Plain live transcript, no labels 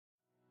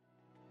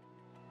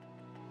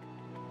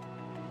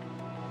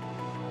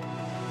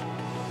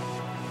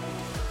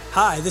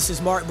Hi, this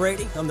is Mark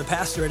Brady. I'm the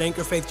pastor at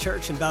Anchor Faith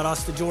Church in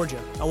Valdosta,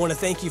 Georgia. I want to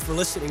thank you for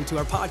listening to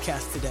our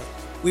podcast today.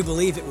 We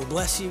believe it will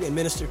bless you and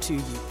minister to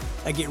you.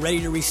 Now get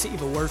ready to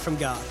receive a word from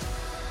God.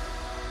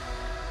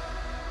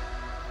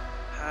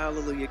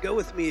 Hallelujah. Go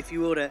with me, if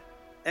you will, to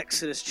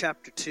Exodus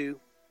chapter 2.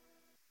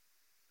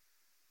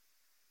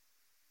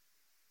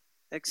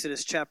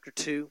 Exodus chapter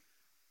 2.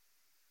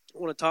 I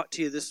want to talk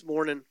to you this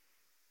morning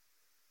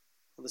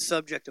on the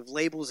subject of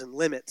labels and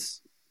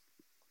limits.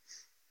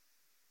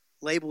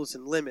 Labels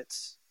and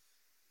limits.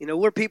 You know,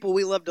 we're people,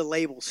 we love to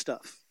label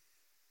stuff.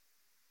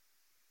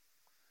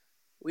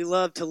 We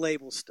love to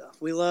label stuff.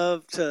 We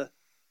love to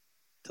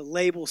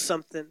label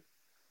something.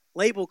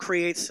 Label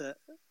creates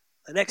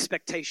an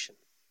expectation.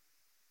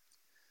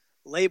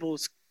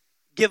 Labels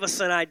give us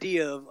an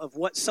idea of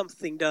what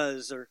something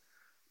does or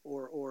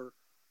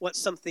what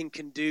something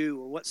can do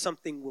or what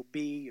something will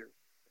be or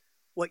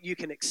what you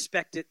can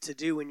expect it to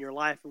do in your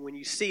life. And when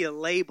you see a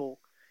label,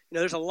 you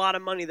know, there's a lot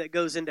of money that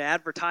goes into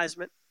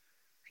advertisement.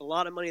 A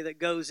lot of money that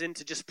goes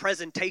into just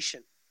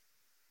presentation,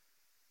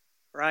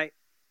 right?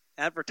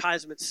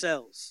 Advertisement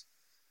sells.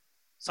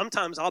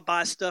 Sometimes I'll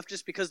buy stuff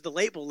just because the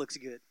label looks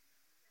good.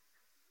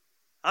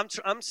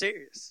 I'm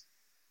serious.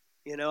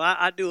 You know,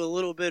 I do a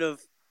little bit of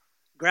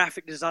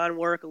graphic design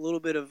work, a little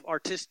bit of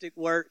artistic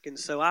work, and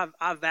so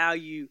I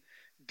value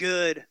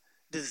good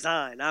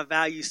design. I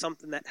value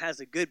something that has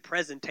a good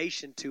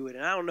presentation to it,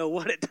 and I don't know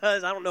what it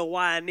does. I don't know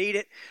why I need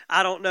it.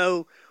 I don't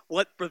know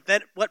what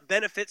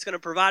benefit's going to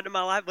provide to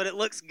my life, but it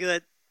looks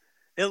good.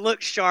 It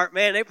looks sharp.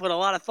 Man, they put a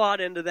lot of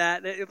thought into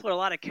that. They put a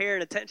lot of care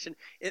and attention.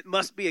 It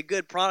must be a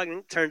good product, and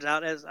it turns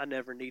out as I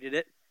never needed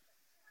it.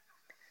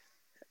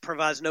 It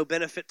provides no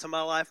benefit to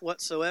my life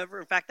whatsoever.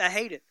 In fact, I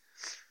hate it.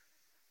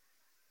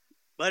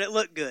 But it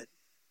looked good.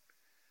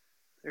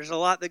 There's a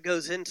lot that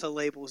goes into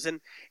labels,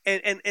 and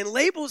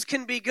labels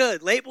can be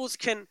good. Labels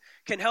can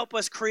help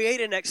us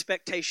create an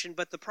expectation,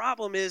 but the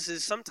problem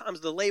is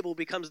sometimes the label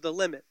becomes the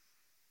limit.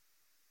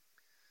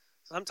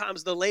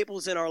 Sometimes the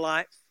labels in our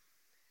life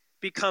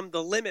become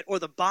the limit or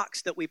the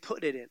box that we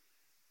put it in.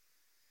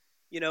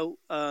 You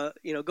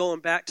know, going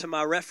back to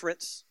my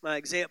reference, my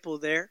example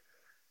there,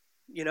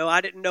 you know, I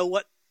didn't know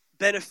what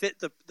benefit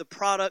the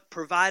product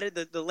provided.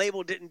 The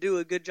label didn't do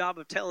a good job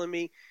of telling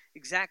me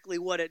exactly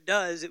what it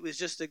does. It was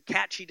just a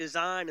catchy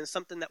design and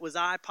something that was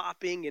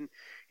eye-popping,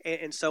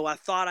 and so I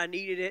thought I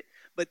needed it.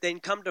 But then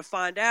come to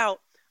find out,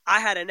 I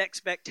had an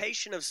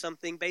expectation of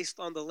something based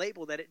on the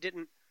label that it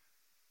didn't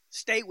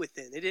stay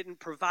within. It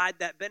didn't provide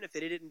that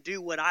benefit. It didn't do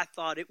what I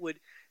thought it would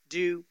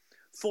do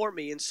for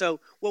me. And so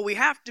what we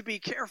have to be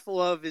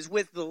careful of is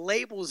with the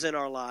labels in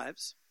our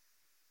lives,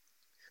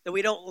 that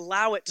we don't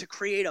allow it to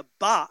create a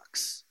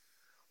box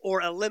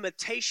or a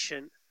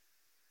limitation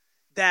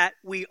that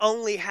we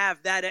only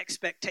have that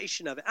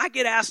expectation of it. I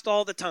get asked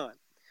all the time,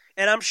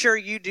 and I'm sure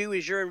you do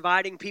as you're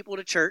inviting people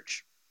to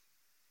church,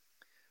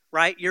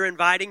 right? You're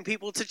inviting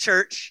people to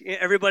church.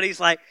 Everybody's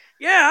like,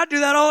 yeah, I do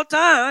that all the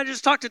time. I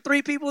just talked to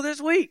 3 people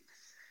this week.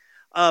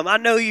 I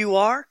know you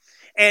are.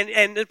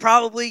 And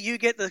probably you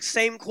get the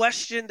same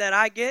question that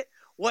I get.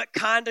 What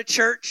kind of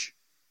church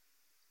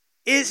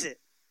is it?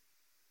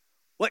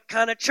 What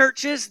kind of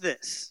church is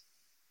this?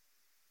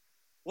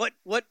 What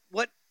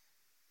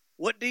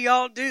do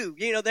y'all do?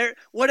 You know,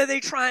 what are they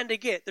trying to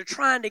get? They're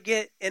trying to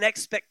get an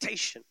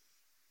expectation.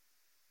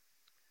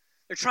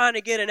 They're trying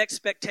to get an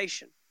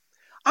expectation.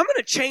 I'm going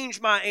to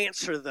change my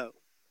answer, though,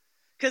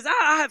 because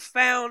I have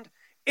found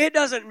it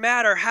doesn't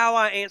matter how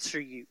I answer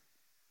you.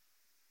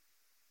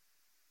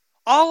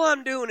 All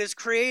I'm doing is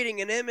creating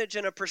an image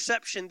and a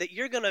perception that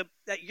you're gonna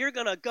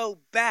go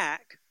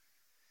back.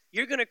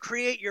 You're going to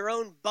create your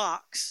own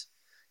box,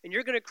 and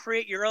you're going to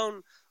create your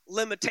own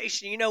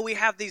limitation. You know, we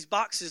have these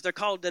boxes. They're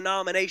called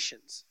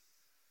denominations,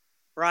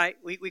 right?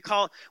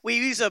 We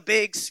use a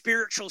big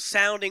spiritual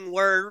sounding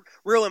word,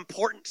 real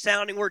important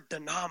sounding word,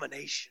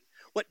 denomination.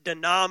 What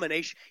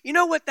denomination? You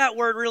know what that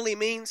word really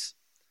means?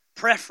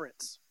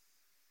 Preference.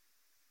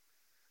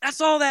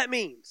 That's all that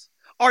means.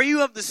 Are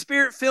you of the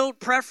Spirit-filled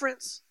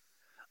preference?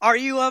 Are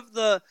you of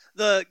the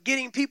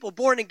getting people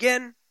born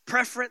again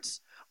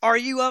preference? Are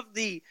you of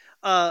the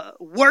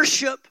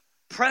worship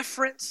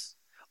preference?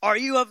 Are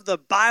you of the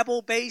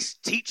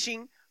Bible-based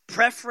teaching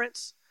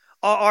preference?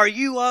 Are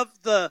you of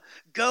the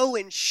go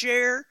and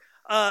share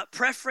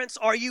preference?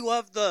 Are you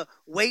of the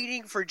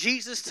waiting for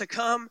Jesus to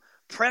come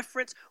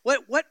preference?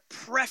 What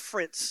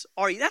preference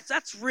are you?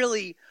 That's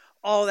really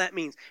all that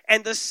means.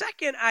 And the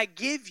second I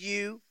give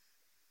you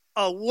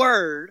a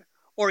word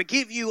or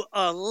give you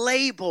a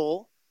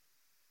label,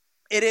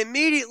 it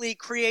immediately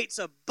creates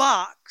a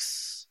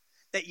box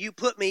that you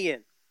put me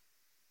in,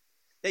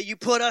 that you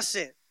put us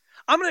in.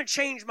 I'm going to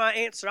change my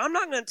answer. I'm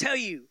not going to tell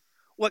you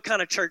what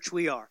kind of church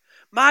we are.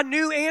 My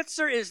new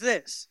answer is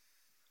this: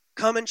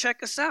 come and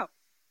check us out.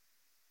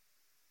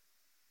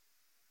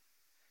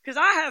 Because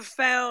I have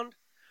found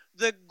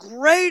the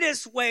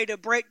greatest way to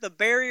break the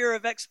barrier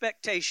of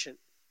expectation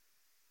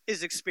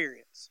is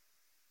experience.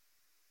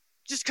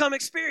 Just come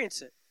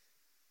experience it.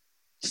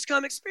 Just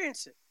come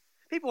experience it.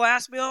 People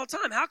ask me all the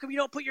time, how come you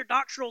don't put your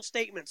doctrinal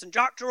statements and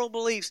doctrinal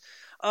beliefs,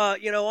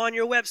 on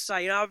your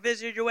website? I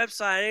visited your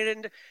website,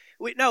 and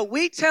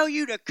we tell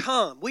you to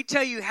come. We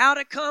tell you how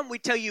to come. We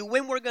tell you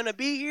when we're going to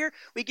be here.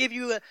 We give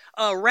you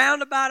a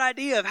roundabout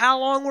idea of how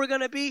long we're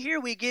going to be here.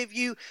 We give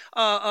you,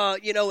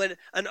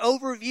 an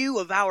overview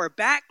of our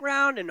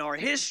background and our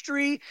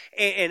history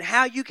and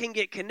how you can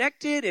get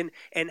connected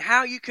and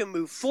how you can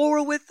move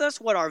forward with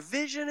us, what our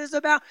vision is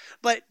about.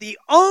 But the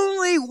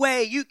only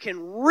way you can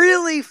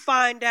really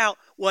find out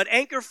what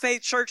Anchor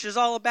Faith Church is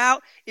all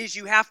about is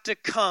you have to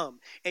come.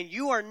 And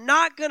you are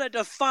not going to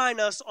define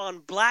us on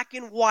black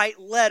and white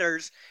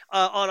letters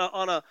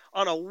on a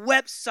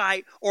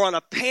website or on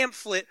a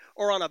pamphlet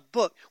or on a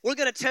book. We're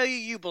going to tell you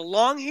you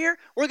belong here.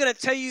 We're going to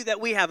tell you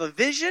that we have a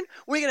vision.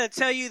 We're going to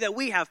tell you that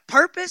we have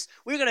purpose.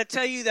 We're going to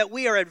tell you that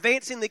we are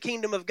advancing the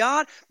kingdom of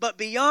God. But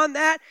beyond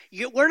that,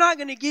 we're not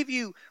going to give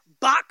you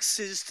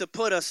boxes to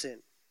put us in.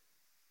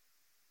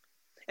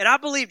 And I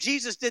believe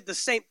Jesus did the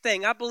same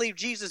thing. I believe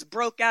Jesus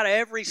broke out of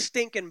every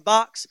stinking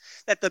box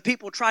that the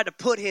people tried to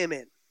put him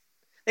in.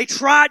 They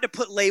tried to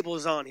put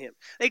labels on him.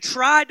 They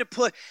tried to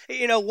put,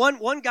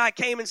 one guy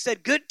came and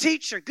said, good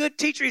teacher, good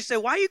teacher. He said,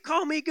 why you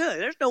call me good?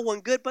 There's no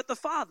one good but the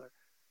Father.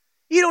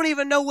 You don't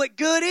even know what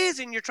good is,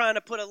 and you're trying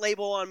to put a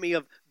label on me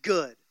of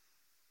good.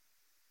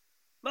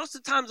 Most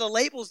of the times the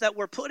labels that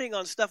we're putting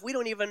on stuff, we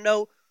don't even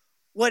know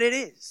what it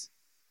is.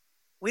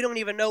 We don't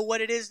even know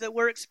what it is that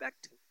we're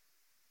expecting.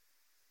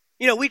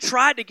 We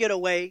tried to get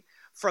away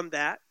from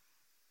that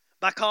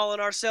by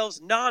calling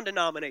ourselves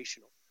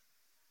non-denominational.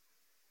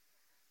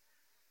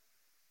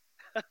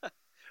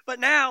 But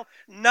now,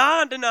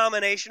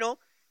 non-denominational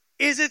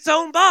is its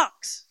own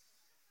box.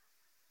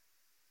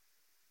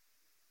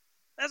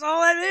 That's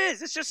all that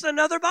is. It's just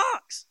another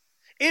box.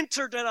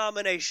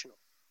 Interdenominational.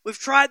 We've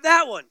tried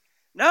that one.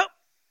 Nope.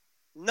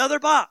 Another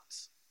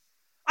box.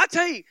 I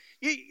tell you,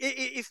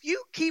 if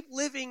you keep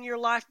living your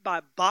life by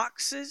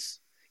boxes,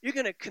 you're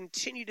going to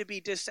continue to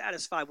be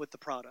dissatisfied with the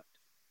product.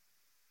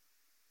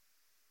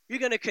 You're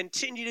going to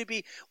continue to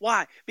be.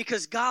 Why?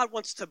 Because God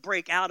wants to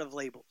break out of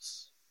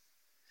labels.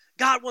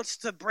 God wants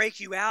to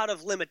break you out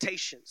of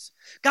limitations.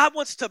 God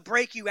wants to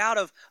break you out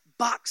of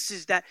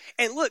boxes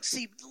and look,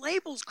 see,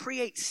 labels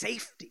create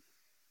safety.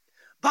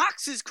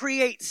 Boxes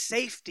create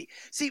safety.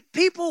 See,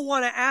 people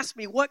want to ask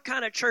me, what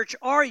kind of church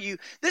are you?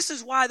 This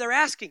is why they're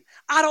asking.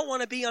 I don't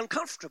want to be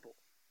uncomfortable.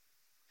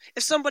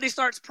 If somebody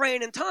starts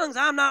praying in tongues,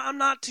 I'm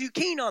not too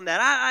keen on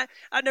that.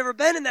 I've never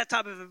been in that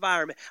type of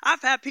environment.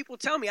 I've had people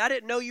tell me, I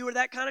didn't know you were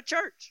that kind of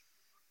church.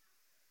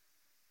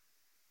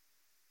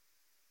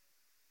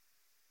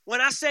 When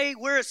I say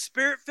we're a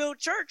spirit-filled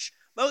church,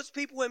 most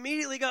people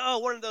immediately go, oh,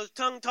 one of those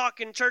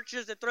tongue-talking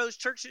churches that throws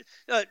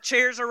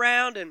chairs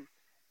around and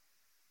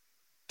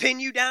pin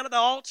you down to the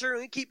altar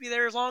and we keep you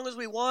there as long as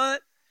we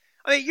want.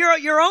 I mean,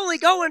 you're only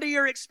going to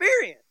your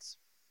experience.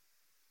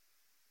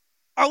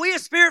 Are we a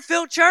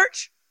spirit-filled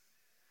church?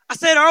 I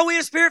said, are we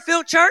a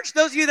spirit-filled church?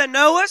 Those of you that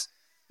know us,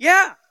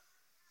 yeah.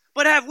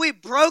 But have we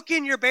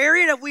broken your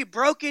barrier? Have we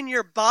broken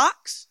your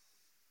box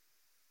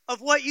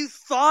of what you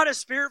thought a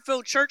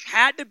spirit-filled church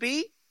had to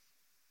be?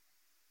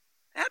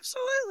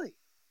 Absolutely.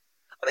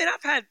 I mean,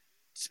 I've had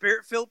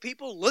spirit-filled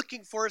people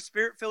looking for a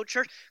spirit-filled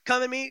church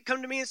come to me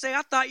and say,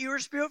 I thought you were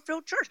a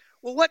spirit-filled church.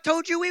 Well, what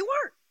told you we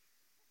weren't?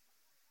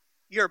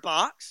 Your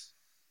box,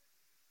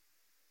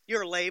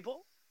 your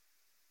label,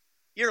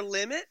 your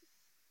limit.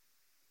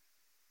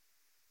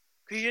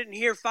 Because you didn't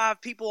hear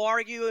 5 people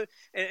argue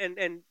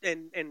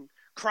and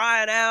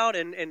crying out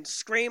and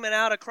screaming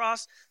out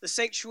across the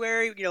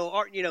sanctuary,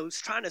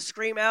 trying to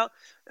scream out,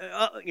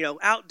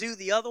 outdo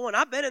the other one.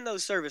 I've been in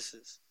those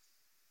services.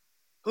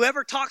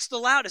 Whoever talks the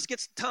loudest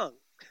gets the tongue.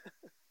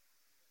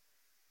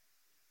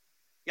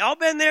 Y'all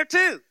been there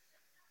too.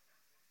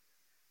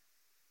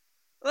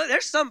 Look,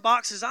 there's some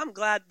boxes I'm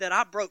glad that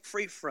I broke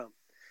free from.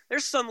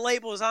 There's some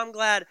labels I'm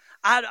glad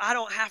I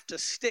don't have to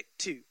stick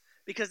to.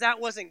 Because that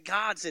wasn't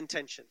God's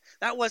intention.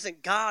 That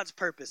wasn't God's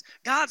purpose.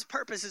 God's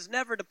purpose is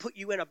never to put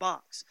you in a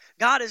box.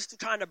 God is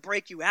trying to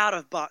break you out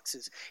of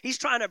boxes. He's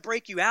trying to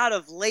break you out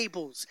of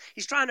labels.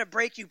 He's trying to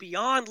break you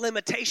beyond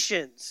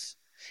limitations.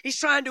 He's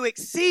trying to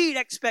exceed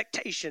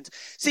expectations.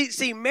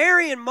 See,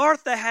 Mary and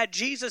Martha had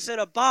Jesus in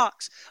a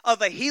box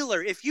of a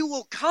healer. If you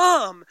will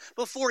come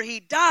before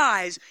he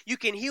dies, you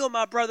can heal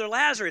my brother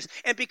Lazarus.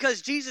 And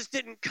because Jesus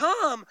didn't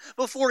come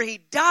before he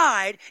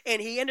died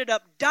and he ended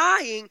up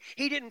dying,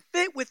 he didn't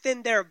fit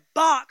within their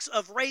box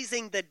of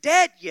raising the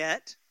dead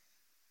yet.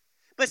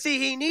 But see,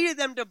 he needed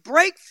them to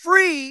break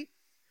free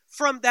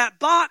from that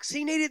box.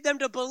 He needed them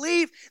to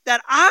believe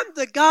that I'm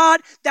the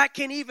God that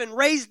can even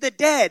raise the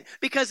dead.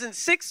 Because in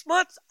 6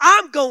 months,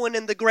 I'm going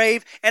in the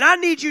grave. And I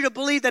need you to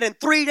believe that in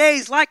 3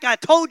 days, like I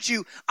told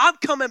you, I'm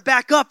coming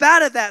back up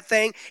out of that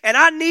thing. And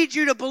I need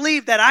you to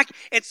believe that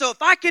and so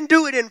if I can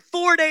do it in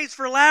 4 days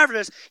for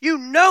Lazarus, you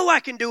know I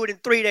can do it in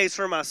 3 days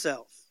for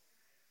myself.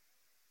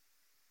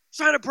 He's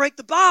trying to break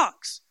the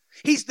box.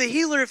 He's the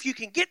healer if you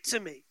can get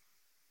to me.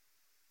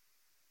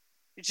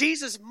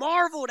 Jesus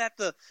marveled at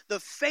the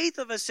faith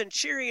of a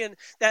centurion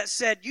that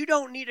said, you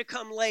don't need to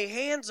come lay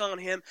hands on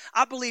him.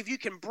 I believe you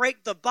can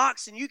break the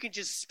box and you can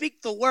just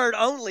speak the word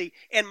only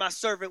and my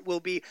servant will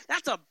be.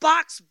 That's a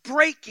box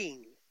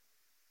breaking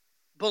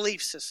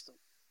belief system.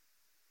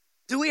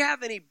 Do we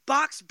have any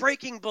box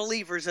breaking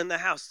believers in the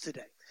house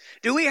today?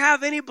 Do we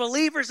have any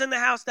believers in the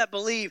house that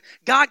believe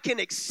God can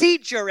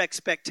exceed your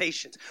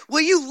expectations?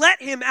 Will you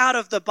let him out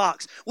of the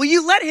box? Will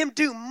you let him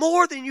do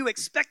more than you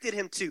expected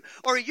him to?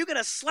 Or are you going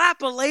to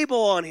slap a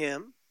label on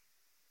him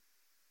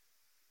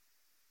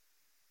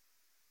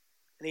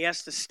and he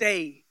has to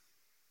stay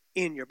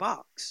in your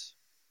box?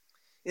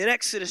 In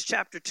Exodus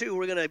chapter 2,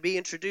 we're going to be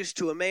introduced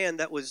to a man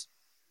that was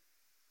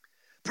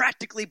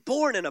practically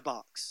born in a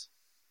box.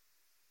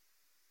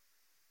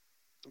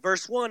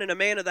 Verse 1, and a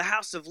man of the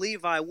house of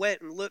Levi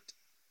went and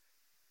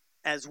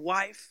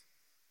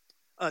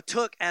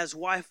took as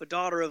wife a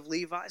daughter of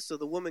Levi. So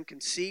the woman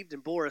conceived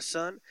and bore a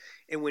son.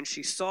 And when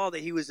she saw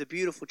that he was a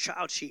beautiful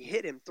child, she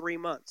hid him 3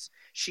 months.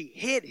 She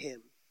hid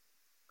him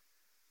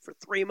for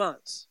 3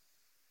 months.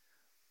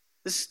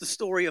 This is the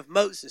story of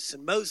Moses.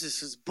 And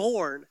Moses is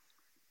born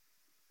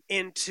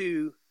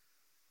into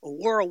a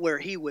world where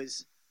he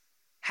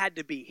had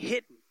to be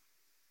hidden.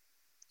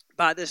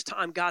 By this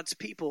time, God's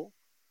people,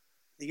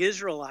 the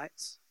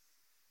Israelites,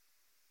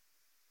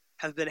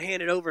 have been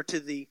handed over to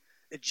the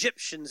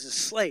Egyptians as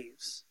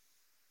slaves.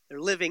 They're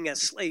living as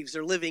slaves.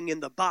 They're living in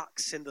the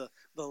box and the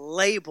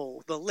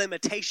label, the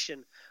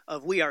limitation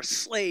of we are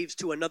slaves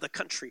to another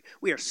country.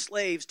 We are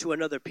slaves to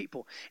another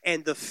people.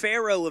 And the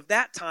Pharaoh of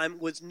that time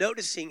was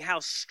noticing how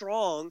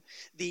strong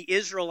the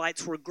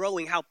Israelites were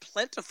growing, how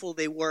plentiful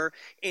they were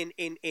in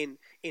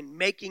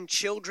making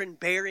children,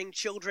 bearing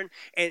children.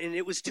 And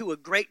it was to a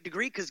great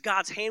degree because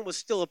God's hand was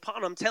still upon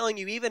them. I'm telling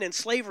you, even in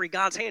slavery,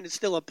 God's hand is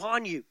still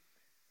upon you.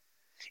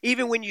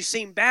 Even when you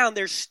seem bound,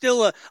 there's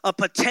still a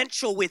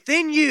potential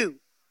within you.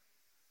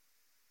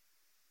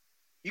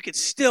 You can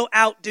still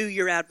outdo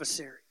your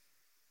adversary.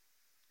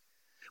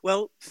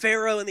 Well,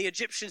 Pharaoh and the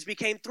Egyptians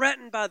became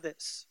threatened by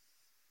this.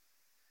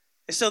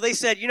 And so they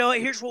said, you know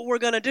what, here's what we're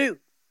going to do.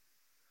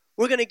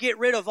 We're going to get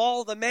rid of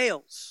all the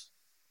males.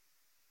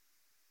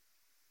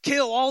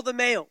 Kill all the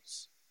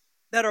males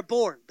that are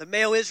born, the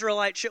male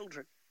Israelite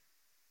children.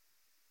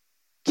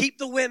 Keep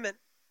the women.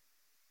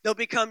 They'll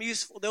become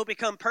useful. They'll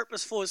become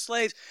purposeful as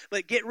slaves,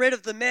 but get rid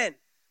of the men.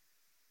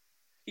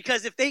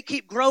 Because if they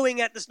keep growing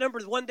at this number,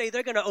 one day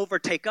they're going to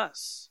overtake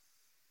us.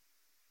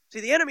 See,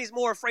 the enemy's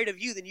more afraid of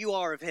you than you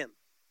are of him.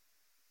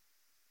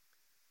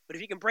 But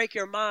if he can break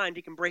your mind,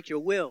 he can break your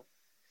will.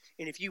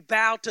 And if you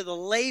bow to the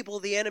label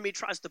the enemy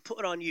tries to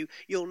put on you,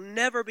 you'll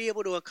never be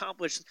able to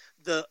accomplish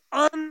the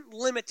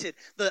unlimited,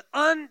 the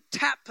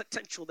untapped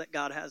potential that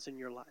God has in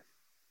your life.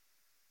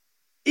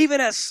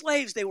 Even as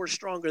slaves, they were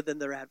stronger than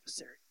their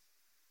adversary.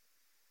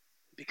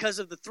 Because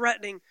of the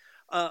threatening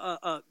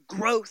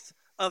growth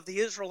of the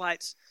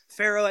Israelites,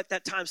 Pharaoh at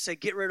that time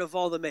said, get rid of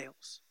all the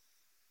males.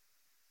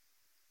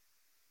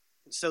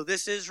 And so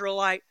this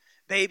Israelite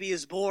baby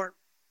is born,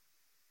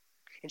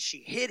 and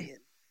she hid him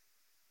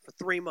for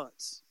 3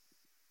 months.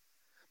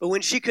 But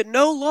when she could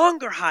no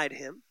longer hide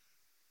him,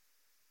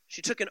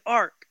 she took an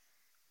ark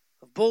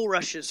of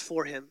bulrushes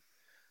for him,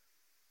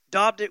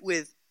 daubed it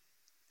with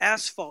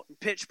asphalt and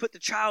pitch, put the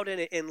child in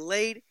it, and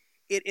laid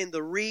it in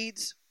the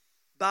reeds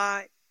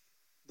by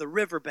the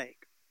riverbank.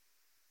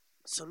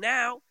 So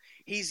now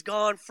he's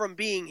gone from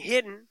being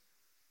hidden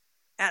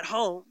at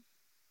home.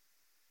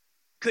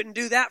 Couldn't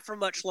do that for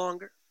much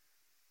longer.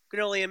 Could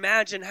only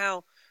imagine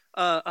how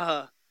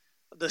the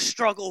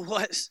struggle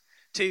was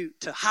to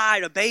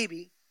hide a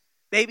baby.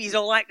 Babies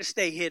don't like to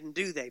stay hidden,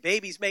 do they?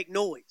 Babies make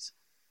noise.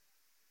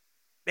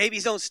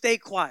 Babies don't stay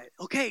quiet.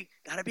 Okay,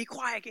 gotta be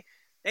quiet.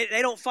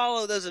 They don't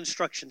follow those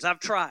instructions. I've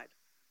tried.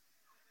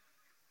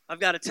 I've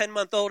got a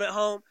 10-month-old at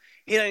home.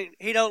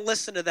 He don't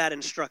listen to that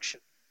instruction.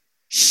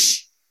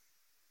 Shh.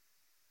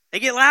 They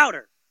get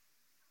louder.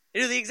 They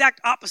do the exact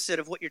opposite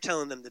of what you're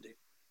telling them to do.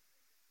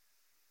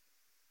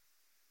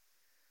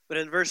 But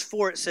in verse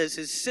 4 it says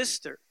his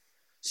sister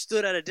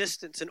stood at a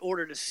distance in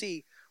order to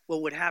see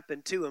what would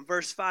happen to him.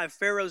 Verse 5,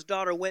 Pharaoh's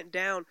daughter went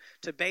down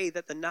to bathe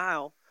at the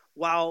Nile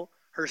while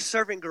her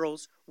servant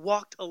girls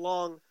walked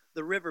along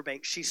the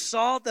riverbank. She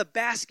saw the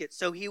basket,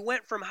 so he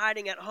went from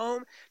hiding at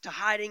home to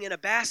hiding in a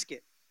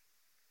basket.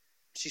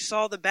 She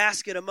saw the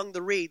basket among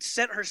the reeds,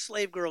 sent her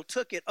slave girl,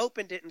 took it,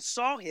 opened it, and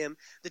saw him,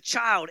 the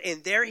child,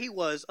 and there he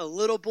was, a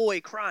little boy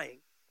crying.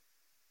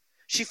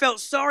 She felt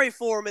sorry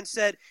for him and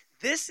said,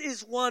 this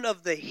is one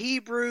of the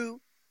Hebrew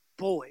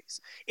boys.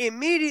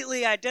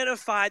 Immediately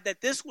identified that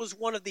this was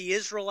one of the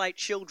Israelite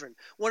children,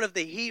 one of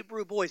the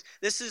Hebrew boys.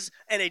 This is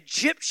an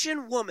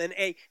Egyptian woman,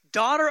 a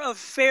daughter of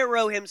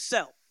Pharaoh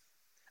himself,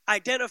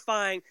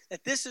 identifying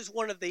that this is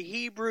one of the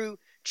Hebrew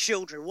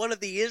children, one of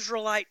the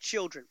Israelite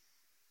children.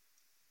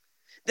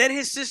 Then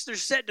his sister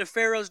said to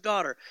Pharaoh's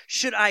daughter,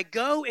 should I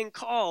go and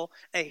call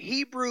a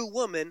Hebrew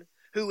woman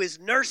who is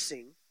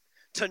nursing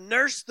to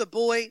nurse the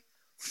boy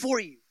for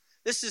you?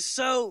 This is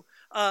so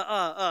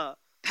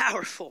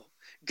powerful.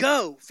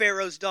 "Go,"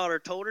 Pharaoh's daughter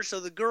told her. So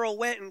the girl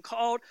went and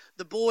called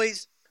the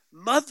boy's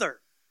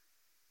mother.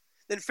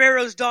 Then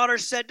Pharaoh's daughter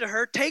said to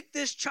her, "Take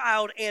this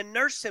child and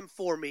nurse him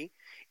for me,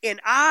 and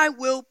I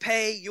will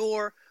pay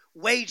your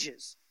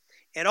wages."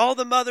 And all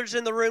the mothers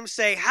in the room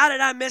say, "How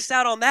did I miss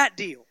out on that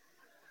deal?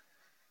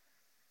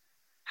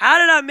 How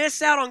did I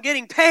miss out on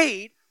getting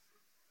paid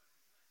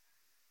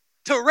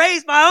to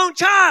raise my own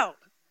child?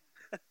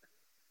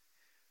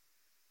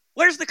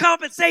 Where's the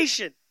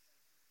compensation?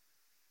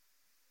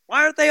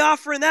 Why aren't they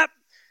offering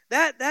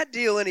that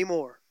deal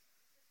anymore?"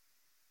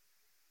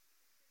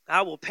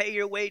 "I will pay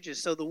your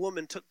wages." So the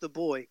woman took the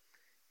boy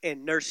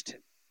and nursed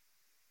him.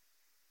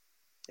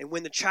 And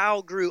when the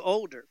child grew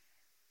older,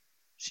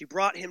 she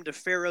brought him to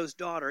Pharaoh's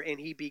daughter, and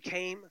he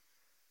became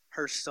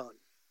her son.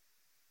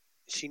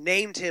 She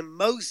named him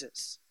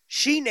Moses.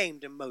 She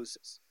named him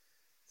Moses.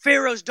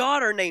 Pharaoh's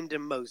daughter named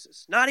him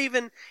Moses. Not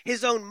even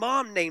his own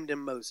mom named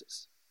him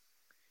Moses.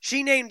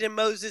 She named him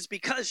Moses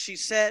because she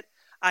said,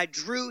 "I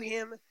drew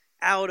him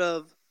out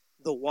of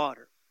the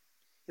water."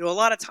 You know, a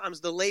lot of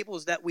times the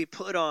labels that we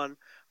put on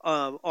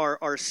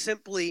are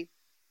simply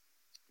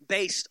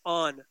based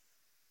on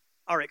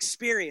our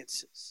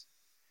experiences.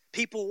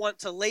 People want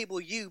to label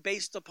you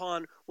based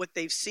upon what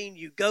they've seen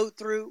you go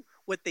through,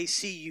 what they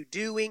see you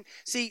doing.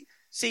 See,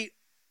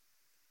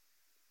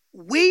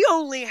 we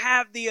only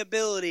have the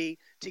ability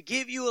to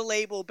give you a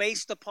label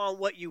based upon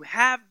what you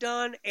have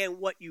done and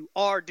what you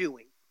are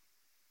doing.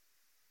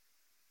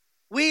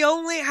 We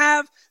only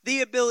have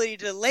the ability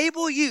to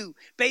label you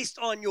based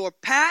on your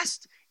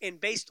past and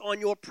based on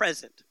your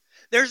present.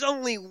 There's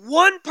only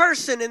one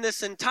person in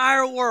this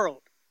entire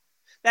world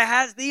that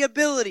has the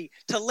ability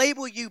to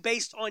label you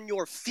based on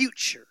your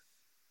future,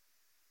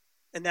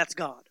 and that's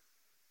God.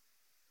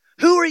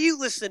 Who are you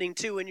listening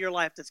to in your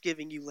life that's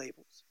giving you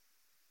labels?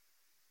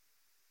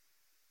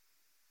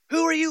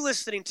 Who are you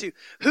listening to?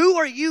 Who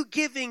are you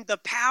giving the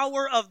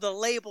power of the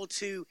label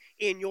to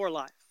in your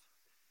life?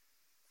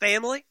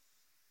 Family?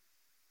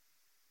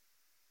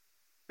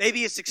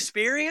 Maybe it's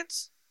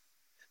experience.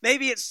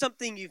 Maybe it's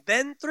something you've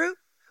been through.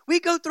 We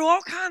go through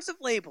all kinds of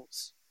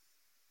labels.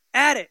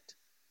 Addict.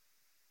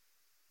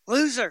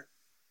 Loser.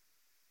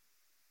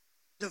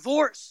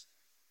 Divorce.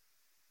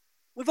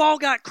 We've all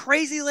got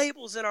crazy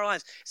labels in our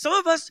lives. Some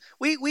of us,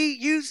 we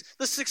use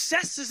the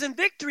successes and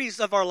victories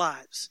of our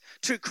lives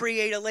to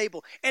create a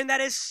label. And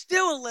that is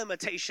still a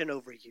limitation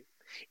over you.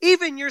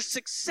 Even your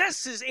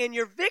successes and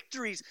your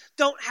victories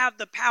don't have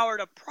the power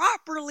to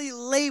properly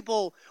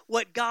label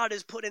what God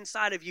has put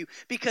inside of you.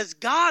 Because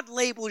God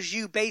labels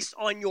you based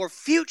on your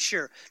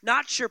future,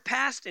 not your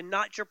past and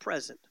not your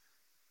present.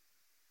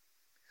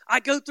 I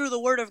go through the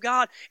Word of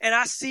God and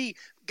I see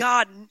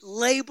God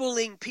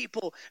labeling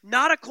people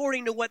not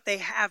according to what they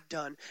have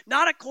done,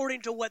 not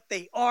according to what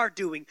they are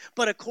doing,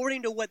 but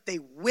according to what they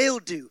will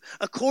do,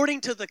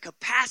 according to the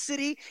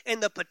capacity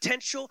and the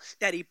potential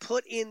that He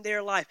put in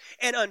their life.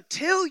 And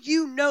until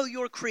you know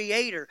your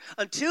Creator,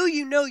 until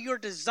you know your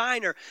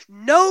Designer,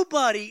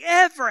 nobody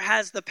ever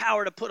has the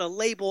power to put a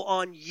label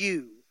on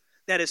you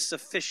that is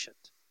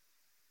sufficient.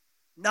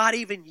 Not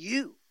even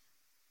you.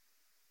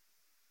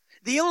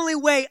 The only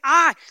way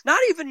not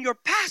even your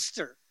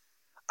pastor,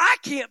 I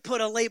can't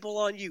put a label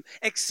on you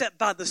except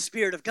by the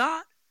Spirit of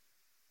God.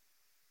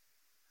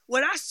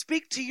 When I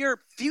speak to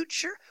your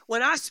future,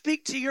 when I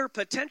speak to your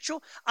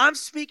potential, I'm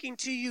speaking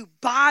to you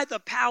by the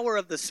power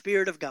of the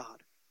Spirit of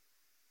God.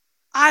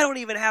 I don't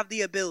even have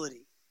the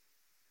ability,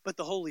 but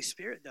the Holy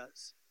Spirit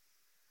does.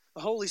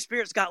 The Holy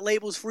Spirit's got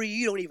labels for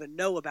you don't even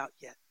know about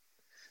yet.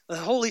 The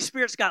Holy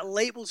Spirit's got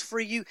labels for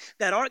you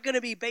that aren't going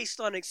to be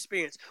based on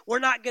experience. We're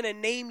not going to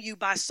name you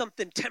by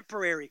something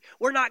temporary.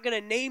 We're not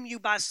going to name you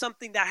by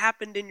something that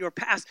happened in your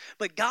past.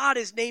 But God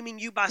is naming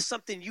you by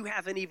something you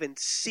haven't even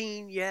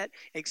seen yet,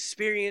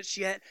 experienced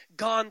yet,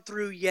 gone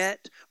through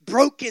yet,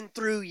 broken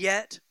through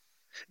yet.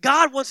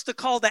 God wants to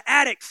call the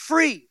addict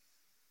free.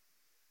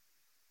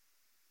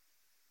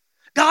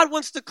 God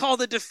wants to call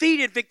the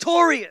defeated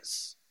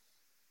victorious.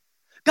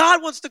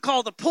 God wants to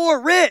call the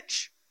poor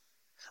rich.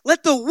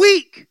 Let the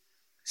weak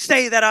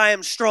say that I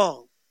am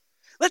strong.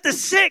 Let the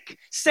sick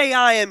say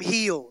I am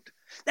healed.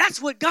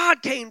 That's what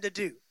God came to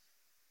do.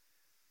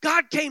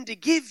 God came to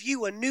give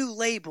you a new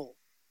label.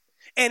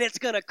 And it's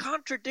going to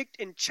contradict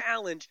and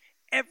challenge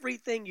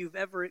everything you've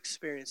ever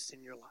experienced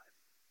in your life.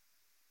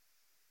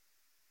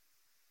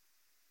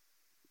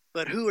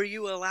 But who are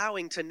you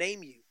allowing to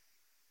name you?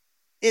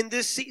 In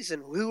this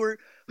season,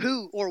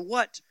 who or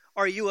what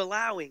are you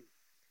allowing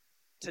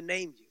to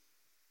name you?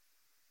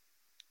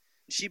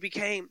 She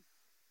became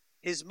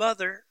his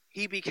mother.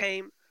 He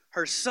became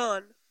her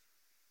son.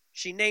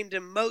 She named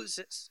him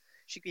Moses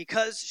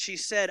because she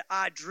said,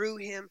 I drew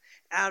him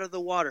out of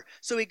the water.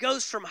 So he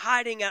goes from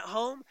hiding at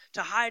home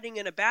to hiding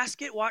in a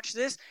basket. Watch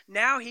this.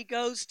 Now he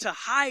goes to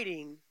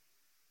hiding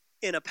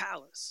in a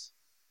palace.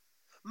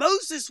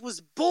 Moses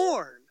was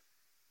born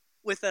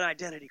with an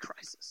identity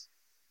crisis.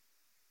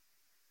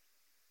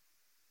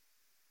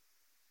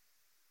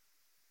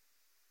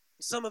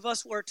 Some of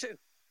us were too.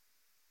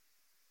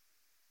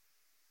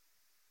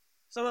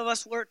 Some of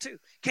us were too.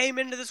 Came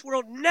into this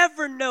world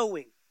never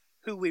knowing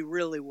who we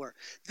really were.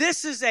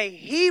 This is a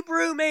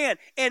Hebrew man,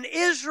 an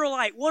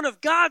Israelite, one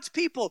of God's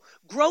people,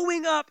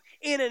 growing up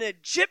in an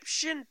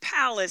Egyptian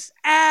palace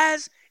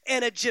as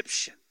an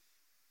Egyptian.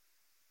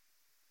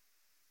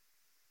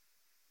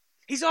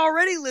 He's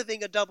already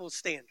living a double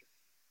standard.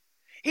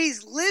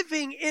 He's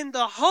living in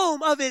the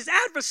home of his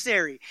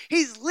adversary.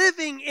 He's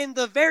living in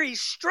the very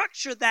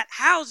structure that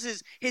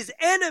houses his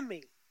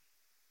enemy.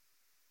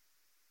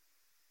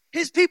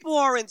 His people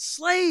are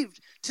enslaved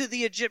to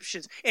the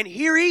Egyptians. And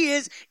here he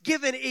is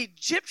given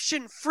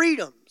Egyptian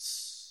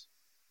freedoms.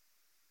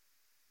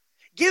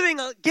 Given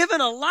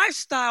a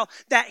lifestyle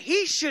that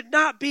he should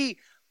not be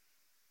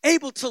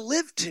able to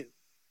live to.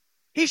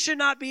 He should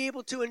not be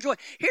able to enjoy.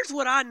 Here's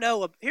what I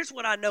know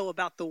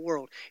about the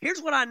world.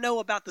 Here's what I know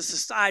about the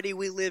society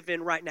we live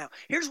in right now.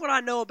 Here's what I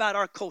know about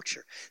our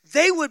culture.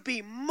 They would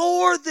be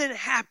more than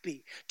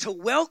happy to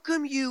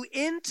welcome you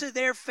into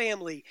their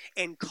family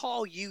and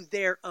call you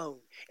their own.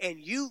 And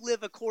you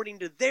live according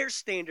to their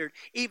standard,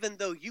 even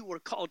though you were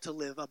called to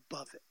live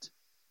above it.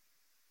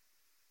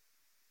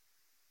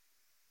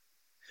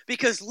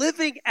 Because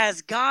living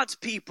as God's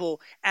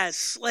people, as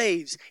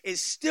slaves,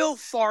 is still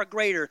far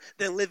greater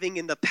than living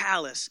in the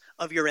palace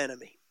of your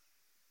enemy.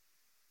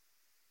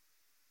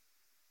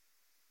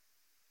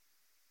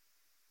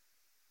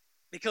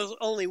 Because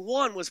only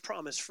one was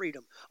promised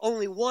freedom.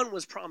 Only one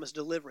was promised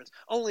deliverance.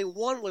 Only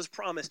one was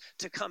promised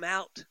to come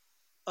out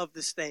of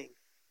this thing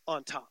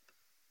on top.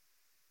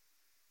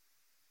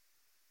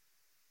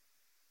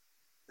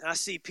 And I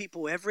see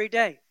people every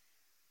day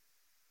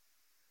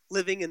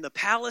living in the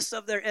palace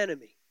of their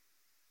enemy,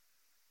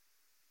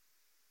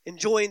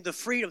 enjoying the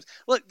freedoms.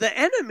 Look, the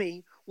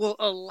enemy will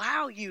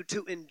allow you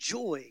to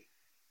enjoy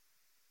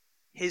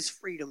his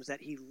freedoms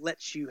that he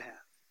lets you have.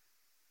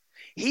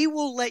 He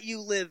will let you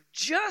live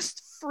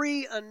just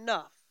free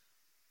enough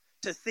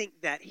to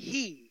think that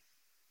he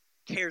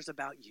cares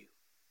about you.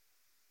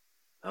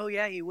 Oh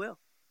yeah, he will.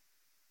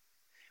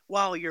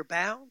 While you're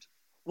bound,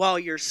 while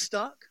you're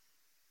stuck.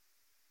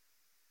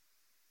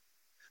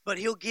 But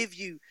he'll give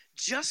you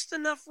just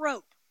enough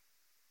rope.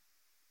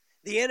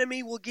 The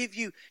enemy will give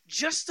you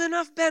just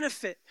enough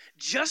benefit,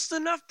 just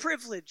enough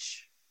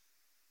privilege.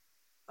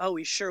 Oh,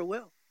 he sure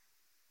will.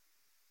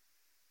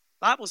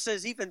 The Bible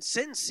says even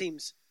sin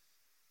seems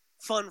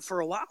fun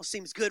for a while,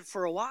 seems good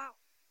for a while.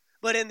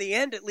 But in the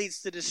end, it leads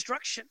to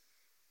destruction.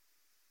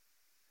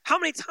 How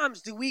many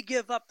times do we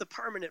give up the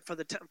permanent for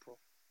the temporal?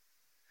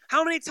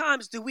 How many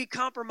times do we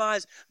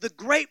compromise the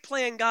great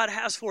plan God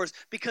has for us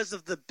because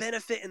of the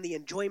benefit and the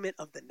enjoyment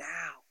of the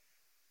now?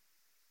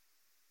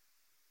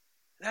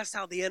 That's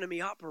how the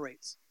enemy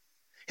operates.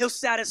 He'll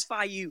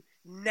satisfy you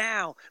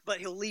now, but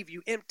he'll leave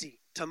you empty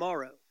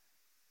tomorrow.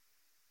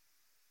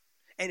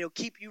 And he'll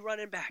keep you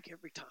running back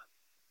every time.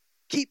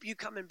 Keep you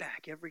coming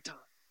back every time.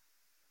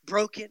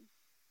 Broken,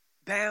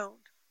 bound,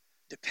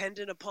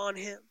 dependent upon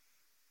him.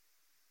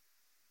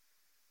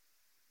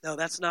 No,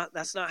 that's not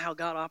how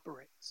God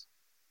operates.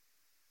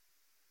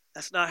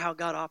 That's not how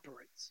God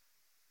operates.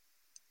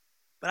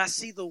 But I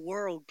see the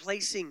world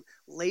placing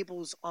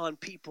labels on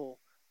people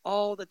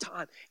all the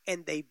time,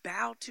 and they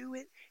bow to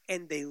it,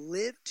 and they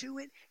live to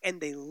it, and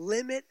they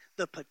limit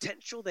the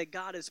potential that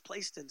God has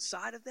placed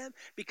inside of them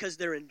because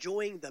they're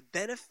enjoying the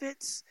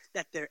benefits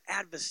that their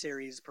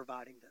adversary is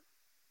providing them.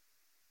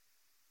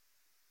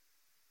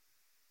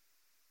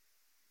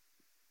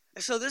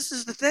 And so this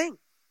is the thing.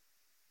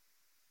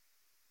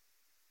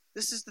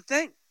 This is the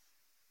thing.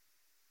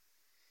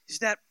 Is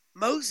that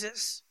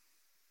Moses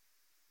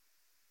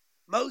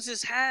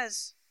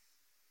has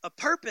a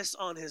purpose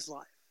on his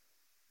life.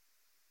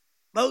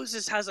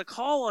 Moses has a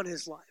call on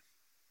his life.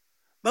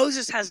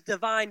 Moses has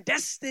divine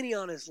destiny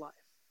on his life.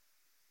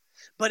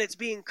 But it's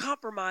being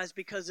compromised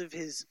because of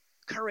his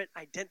current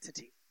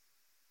identity.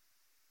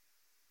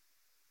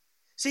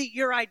 See,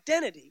 your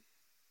identity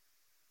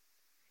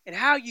and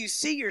how you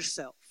see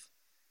yourself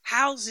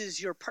houses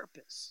your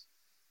purpose.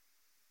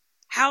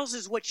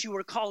 Houses what you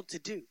were called to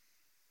do.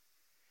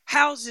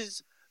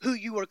 Houses who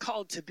you were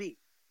called to be.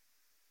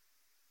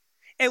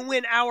 And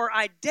when our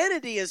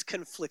identity is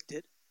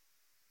conflicted,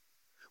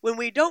 when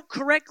we don't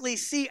correctly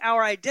see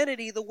our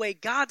identity the way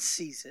God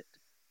sees it,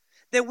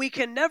 then we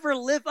can never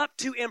live up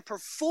to and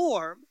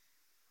perform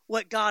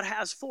what God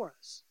has for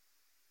us.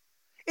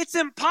 It's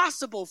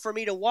impossible for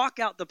me to walk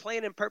out the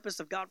plan and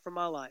purpose of God for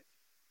my life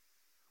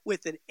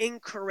with an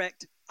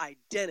incorrect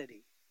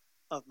identity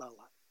of my life.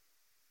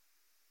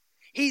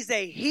 He's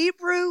a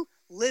Hebrew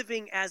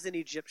living as an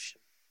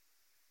Egyptian.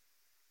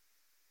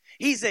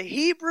 He's a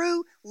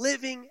Hebrew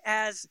living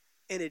as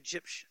an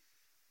Egyptian.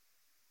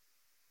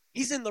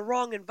 He's in the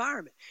wrong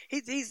environment.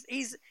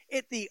 He's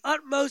at the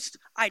utmost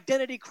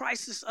identity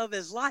crisis of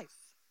his life.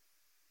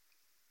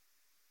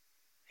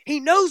 He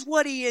knows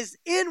what he is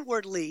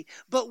inwardly,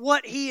 but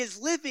what he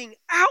is living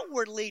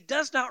outwardly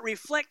does not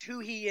reflect who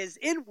he is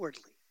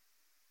inwardly.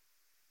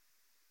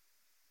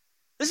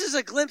 This is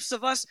a glimpse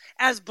of us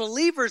as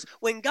believers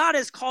when God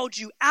has called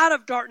you out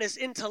of darkness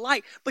into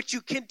light, but you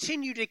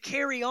continue to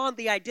carry on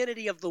the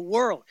identity of the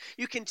world.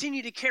 You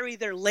continue to carry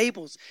their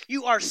labels.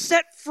 You are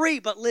set free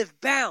but live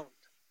bound.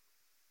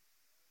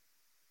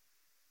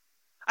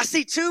 I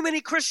see too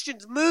many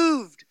Christians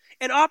moved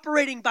and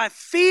operating by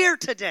fear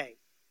today.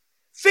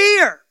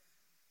 Fear.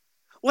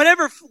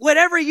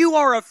 Whatever you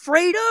are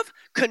afraid of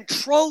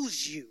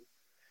controls you,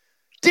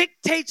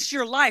 dictates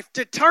your life,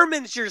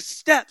 determines your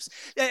steps.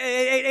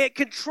 It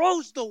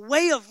controls the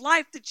way of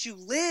life that you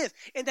live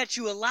and that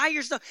you allow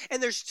yourself.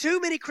 And there's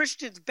too many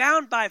Christians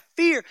bound by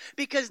fear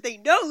because they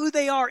know who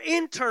they are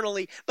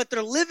internally, but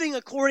they're living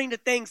according to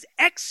things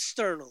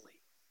externally.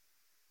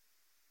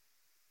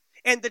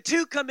 And the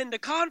two come into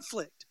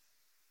conflict.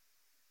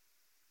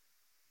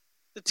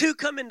 The two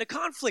come into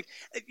conflict.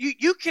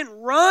 You can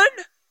run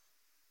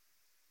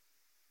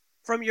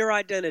from your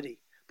identity,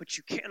 but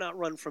you cannot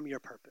run from your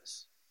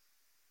purpose.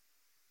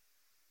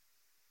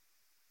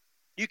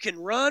 You can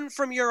run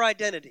from your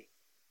identity,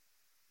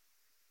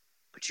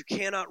 but you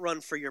cannot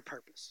run for your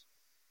purpose.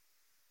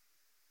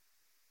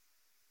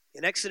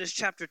 In Exodus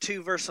chapter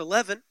 2, verse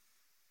 11,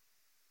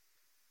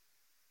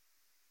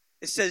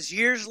 it says,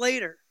 years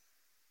later,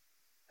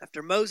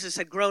 after Moses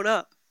had grown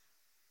up,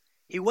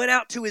 he went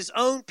out to his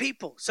own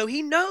people. So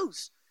he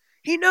knows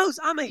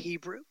I'm a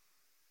Hebrew.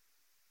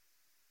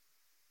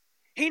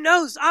 He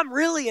knows I'm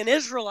really an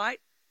Israelite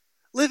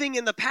living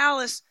in the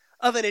palace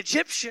of an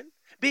Egyptian,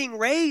 being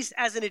raised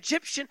as an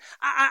Egyptian.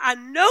 I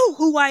know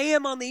who I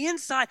am on the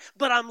inside,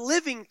 but I'm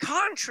living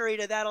contrary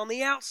to that on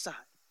the outside.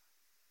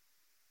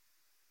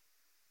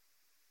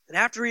 And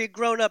after he had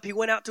grown up, he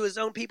went out to his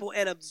own people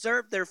and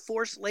observed their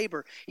forced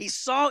labor. He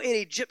saw an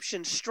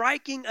Egyptian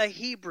striking a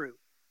Hebrew.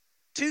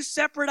 Two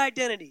separate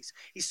identities.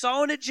 He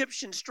saw an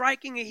Egyptian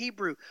striking a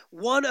Hebrew,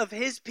 one of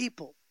his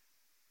people.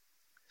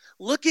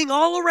 Looking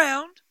all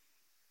around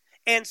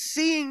and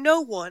seeing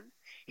no one,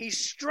 he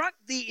struck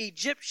the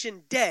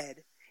Egyptian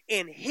dead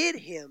and hid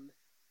him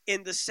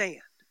in the sand.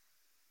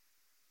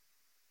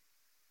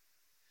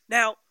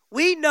 Now,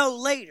 we know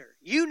later,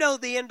 you know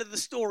the end of the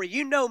story.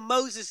 You know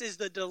Moses is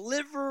the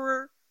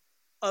deliverer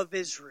of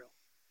Israel.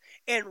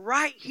 And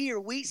right here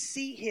we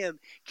see him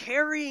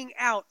carrying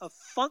out a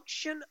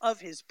function of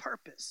his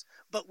purpose,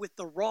 but with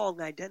the wrong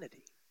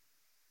identity.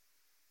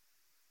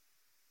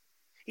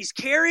 He's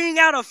carrying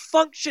out a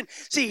function.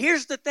 See,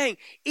 here's the thing.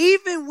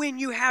 Even when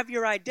you have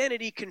your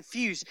identity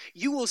confused,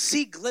 you will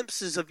see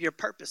glimpses of your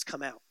purpose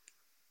come out.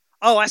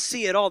 Oh, I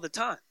see it all the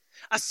time.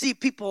 I see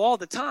people all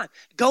the time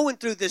going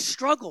through this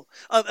struggle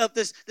of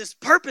this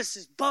purpose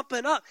is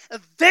bumping up.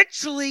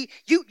 Eventually,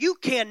 you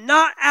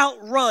cannot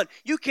outrun.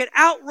 You can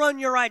outrun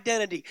your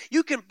identity.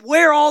 You can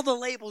wear all the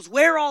labels,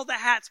 wear all the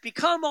hats,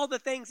 become all the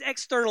things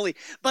externally.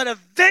 But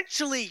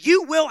eventually,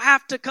 you will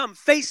have to come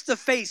face to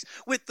face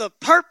with the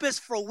purpose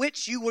for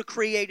which you were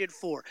created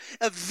for.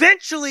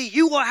 Eventually,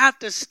 you will have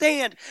to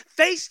stand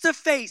face to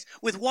face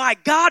with why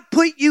God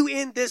put you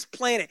in this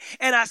planet.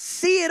 And I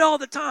see it all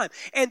the time.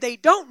 And they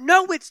don't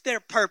know it's their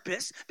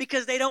purpose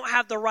because they don't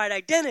have the right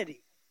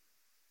identity.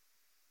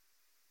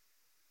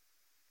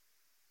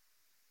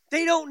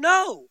 They don't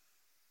know.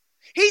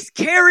 He's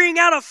carrying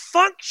out a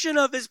function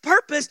of his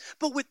purpose,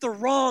 but with the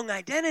wrong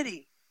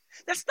identity.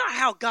 That's not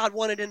how God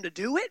wanted him to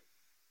do it.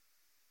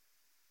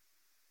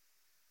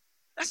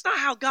 That's not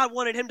how God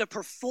wanted him to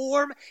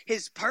perform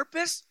his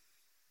purpose.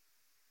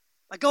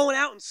 Like going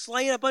out and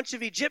slaying a bunch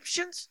of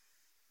Egyptians.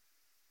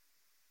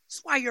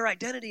 That's why your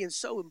identity is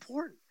so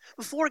important.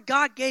 Before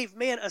God gave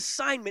man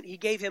assignment, he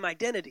gave him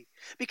identity.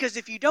 Because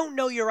if you don't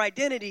know your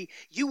identity,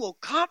 you will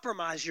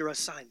compromise your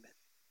assignment.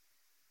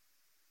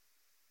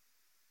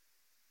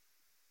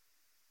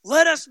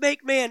 Let us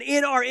make man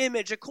in our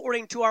image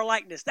according to our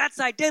likeness. That's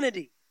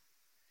identity.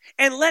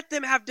 And let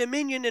them have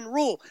dominion and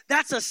rule.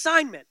 That's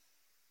assignment.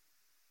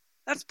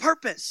 That's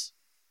purpose.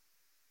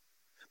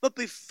 But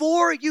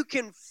before you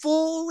can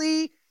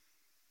fully,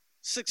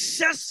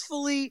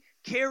 successfully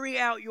carry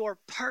out your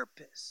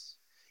purpose,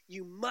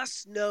 you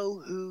must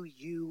know who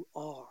you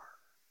are.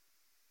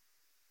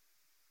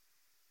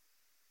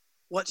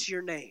 What's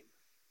your name?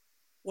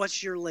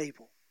 What's your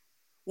label?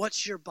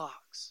 What's your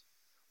box?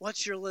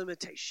 What's your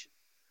limitation?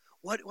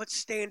 What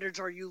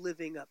standards are you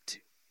living up to?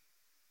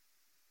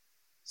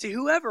 See,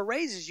 whoever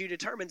raises you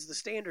determines the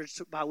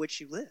standards by which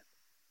you live.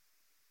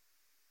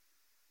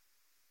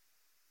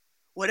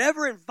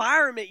 Whatever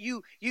environment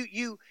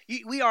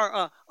we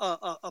are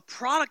a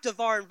product of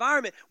our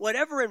environment.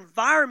 Whatever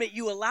environment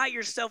you allow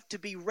yourself to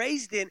be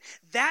raised in,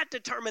 that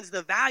determines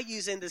the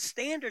values and the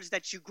standards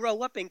that you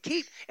grow up and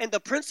keep and the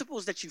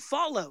principles that you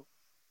follow.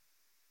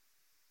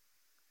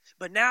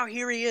 But now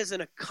here he is in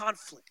a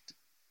conflict.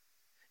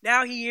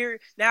 Now here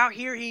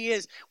he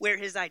is where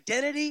his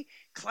identity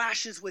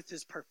clashes with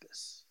his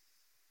purpose.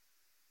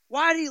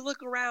 Why did he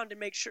look around to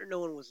make sure no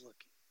one was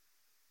looking?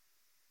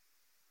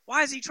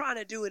 Why is he trying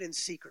to do it in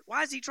secret?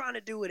 Why is he trying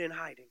to do it in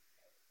hiding?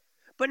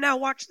 But now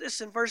watch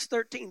this in verse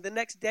 13. The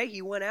next day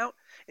he went out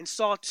and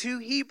saw two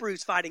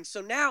Hebrews fighting.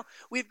 So now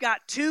we've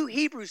got two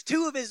Hebrews,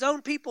 two of his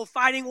own people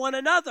fighting one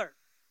another.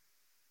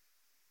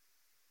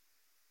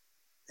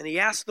 And he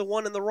asked the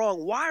one in the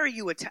wrong, why are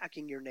you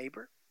attacking your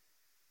neighbor?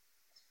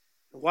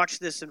 Watch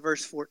this in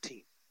verse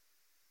 14.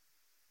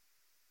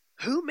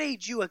 Who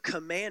made you a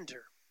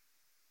commander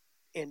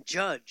and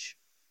judge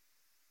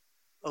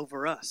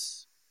over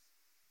us?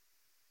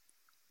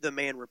 The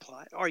man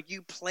replied, are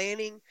you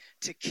planning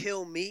to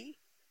kill me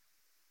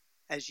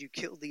as you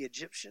killed the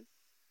Egyptian?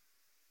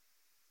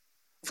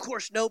 Of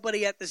course,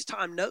 nobody at this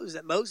time knows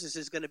that Moses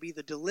is going to be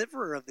the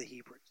deliverer of the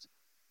Hebrews.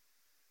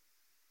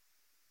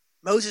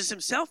 Moses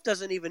himself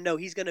doesn't even know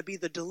he's going to be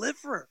the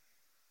deliverer.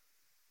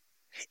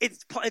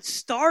 It's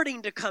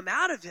starting to come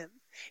out of him.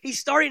 He's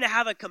starting to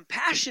have a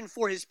compassion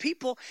for his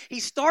people.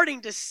 He's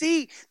starting to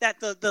see that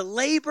the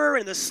labor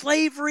and the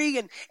slavery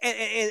and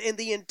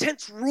the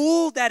intense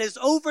rule that is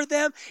over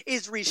them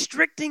is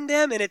restricting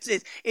them, and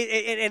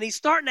and he's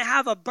starting to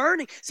have a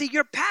burning. See,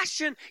 your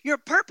passion, your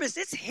purpose,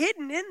 it's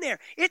hidden in there.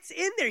 It's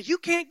in there. You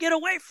can't get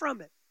away from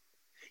it.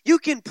 You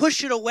can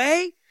push it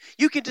away.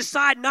 You can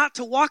decide not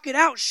to walk it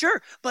out,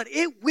 sure, but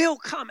it will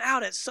come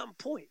out at some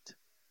point.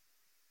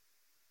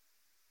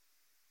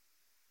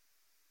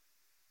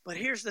 But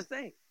here's the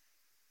thing.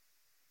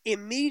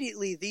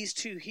 Immediately, these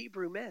two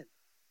Hebrew men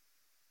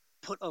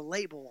put a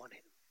label on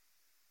him.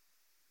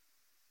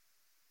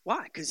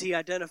 Why? Because he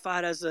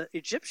identified as an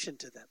Egyptian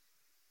to them.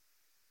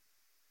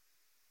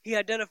 He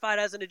identified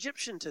as an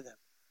Egyptian to them.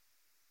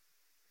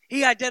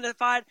 He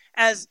identified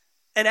as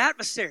an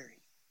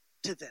adversary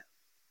to them.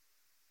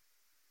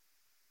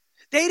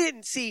 They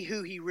didn't see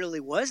who he really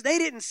was. They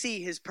didn't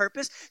see his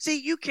purpose. See,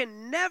 you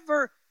can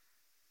never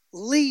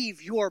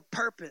leave your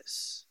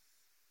purpose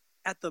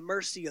at the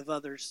mercy of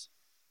others'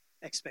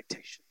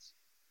 expectations.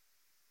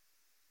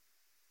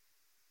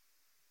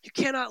 You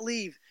cannot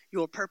leave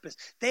your purpose.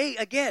 They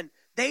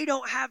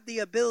don't have the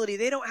ability,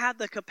 they don't have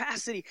the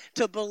capacity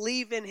to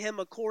believe in him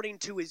according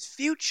to his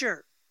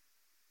future.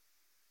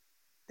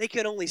 They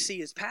can only see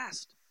his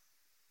past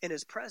and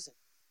his present.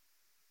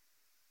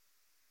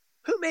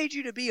 Who made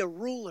you to be a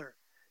ruler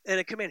and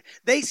a commander?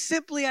 They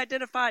simply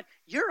identified,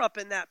 you're up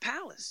in that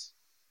palace.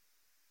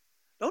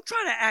 Don't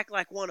try to act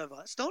like one of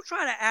us. Don't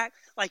try to act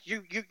like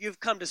you've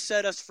come to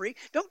set us free.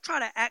 Don't try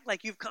to act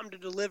like you've come to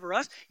deliver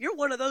us. You're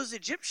one of those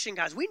Egyptian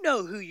guys. We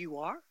know who you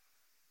are.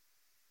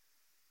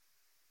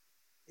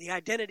 The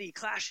identity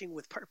clashing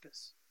with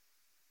purpose.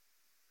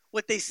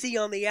 What they see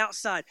on the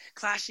outside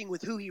clashing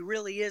with who he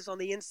really is on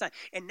the inside.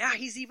 And now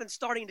he's even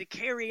starting to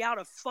carry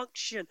out a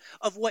function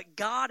of what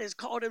God has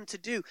called him to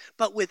do,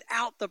 but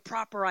without the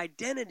proper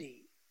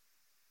identity.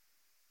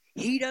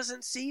 He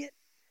doesn't see it.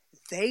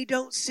 They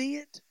don't see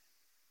it.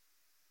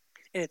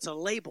 And it's a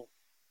label.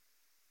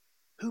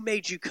 Who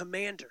made you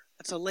commander?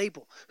 That's a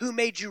label. Who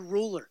made you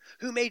ruler?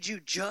 Who made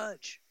you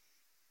judge?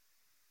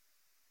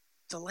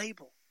 It's a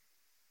label.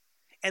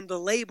 And the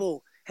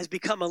label has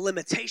become a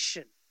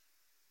limitation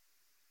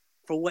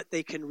for what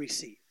they can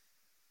receive.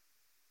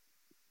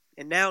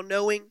 And now,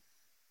 knowing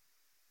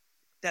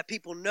that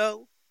people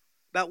know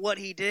about what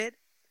he did,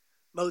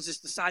 Moses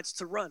decides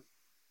to run.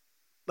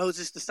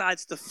 Moses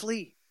decides to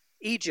flee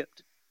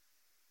Egypt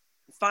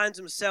and finds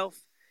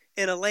himself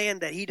in a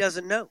land that he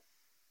doesn't know.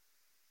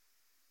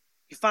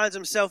 He finds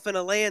himself in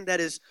a land that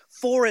is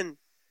foreign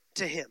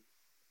to him.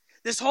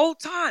 This whole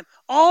time,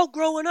 all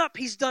growing up,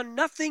 he's done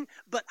nothing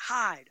but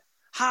hide.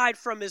 Hide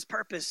from his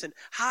purpose and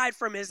hide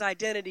from his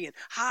identity and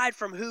hide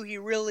from who he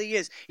really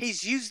is.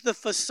 He's used the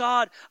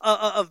facade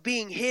of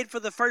being hid for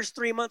the first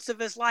 3 months of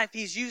his life.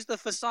 He's used the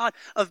facade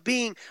of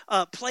being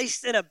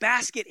placed in a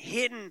basket,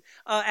 hidden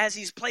as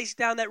he's placed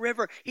down that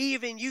river. He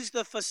even used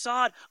the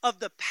facade of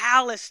the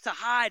palace to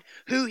hide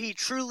who he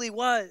truly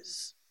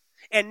was.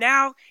 And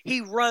now he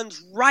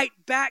runs right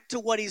back to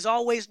what he's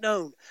always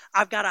known.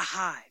 I've got to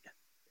hide.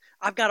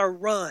 I've got to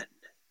run.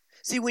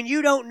 See, when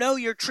you don't know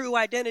your true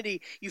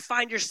identity, you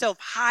find yourself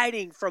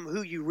hiding from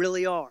who you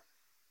really are.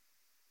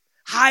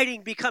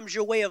 Hiding becomes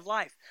your way of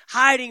life.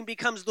 Hiding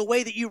becomes the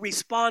way that you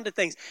respond to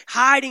things.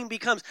 Hiding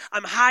becomes,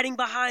 I'm hiding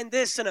behind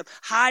this and I'm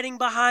hiding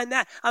behind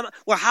that.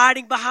 We're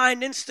hiding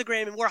behind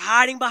Instagram and we're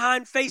hiding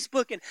behind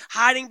Facebook and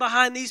hiding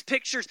behind these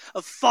pictures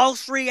of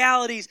false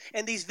realities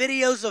and these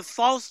videos of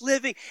false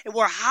living. And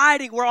we're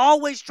hiding. We're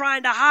always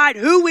trying to hide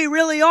who we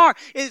really are.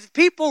 If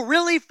people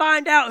really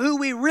find out who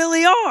we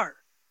really are,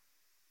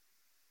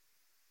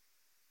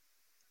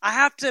 I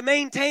have to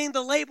maintain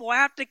the label. I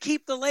have to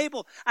keep the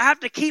label. I have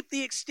to keep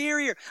the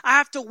exterior. I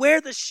have to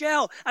wear the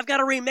shell. I've got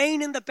to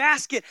remain in the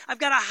basket. I've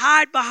got to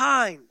hide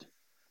behind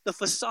the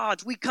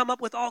facades. We come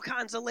up with all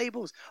kinds of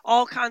labels,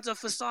 all kinds of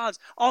facades,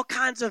 all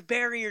kinds of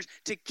barriers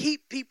to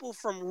keep people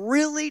from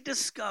really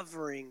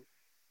discovering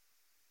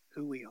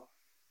who we are.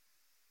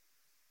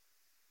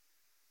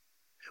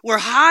 We're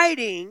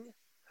hiding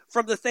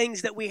from the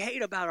things that we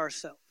hate about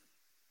ourselves.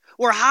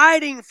 We're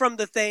hiding from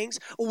the things,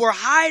 or we're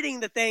hiding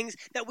the things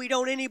that we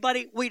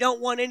don't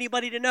want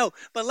anybody to know.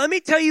 But let me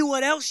tell you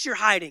what else you're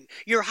hiding.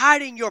 You're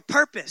hiding your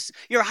purpose.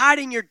 You're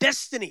hiding your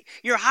destiny.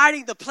 You're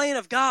hiding the plan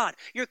of God.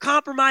 You're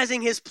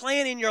compromising his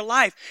plan in your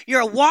life.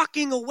 You're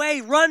walking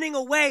away, running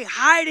away,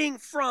 hiding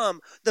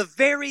from the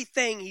very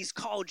thing he's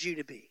called you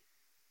to be.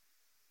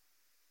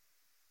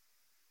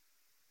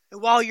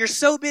 And while you're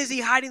so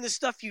busy hiding the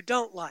stuff you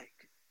don't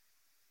like,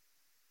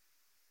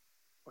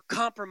 we're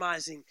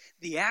compromising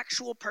the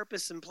actual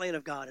purpose and plan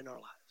of God in our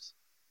lives.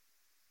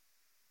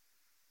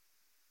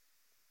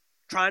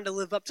 Trying to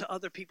live up to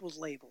other people's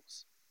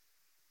labels.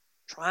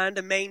 Trying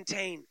to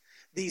maintain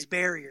these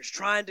barriers.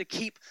 Trying to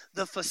keep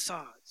the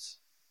facades.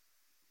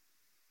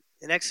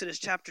 In Exodus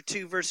chapter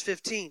 2, verse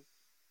 15, it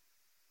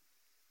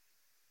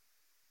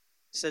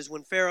says,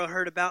 when Pharaoh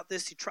heard about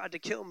this, he tried to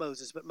kill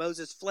Moses. But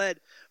Moses fled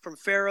from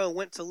Pharaoh and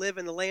went to live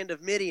in the land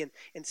of Midian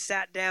and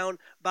sat down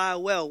by a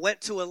well.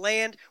 Went to a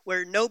land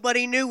where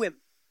nobody knew him.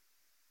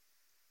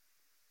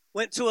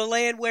 Went to a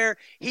land where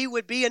he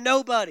would be a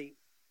nobody.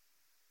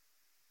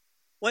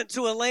 Went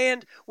to a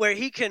land where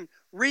he can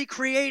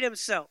recreate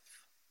himself.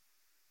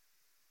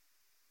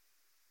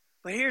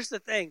 But here's the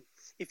thing.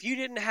 If you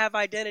didn't have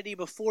identity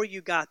before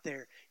you got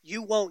there,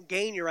 you won't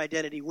gain your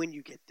identity when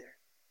you get there.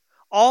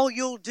 All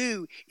you'll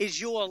do is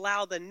you'll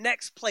allow the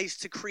next place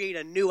to create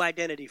a new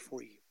identity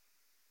for you.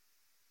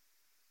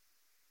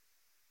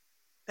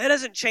 That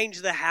doesn't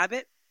change the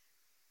habit.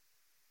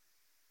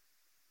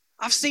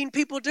 I've seen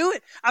people do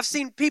it. I've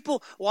seen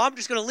people, well, I'm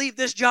just going to leave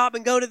this job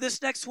and go to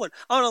this next one.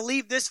 I'm going to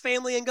leave this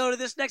family and go to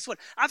this next one.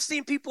 I've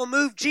seen people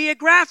move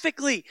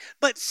geographically,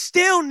 but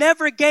still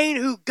never gain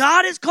who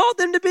God has called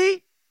them to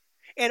be.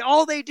 And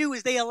all they do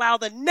is they allow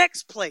the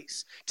next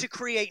place to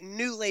create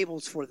new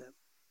labels for them.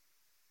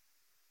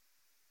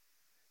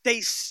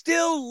 They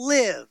still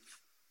live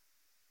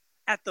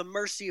at the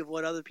mercy of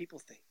what other people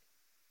think.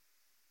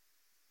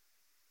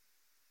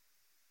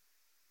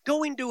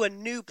 Going to a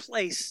new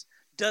place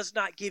does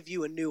not give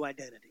you a new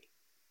identity.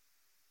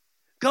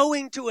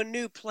 Going to a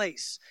new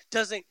place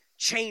doesn't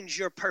change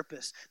your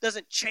purpose,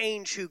 doesn't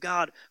change who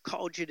God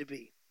called you to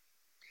be.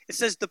 It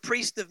says the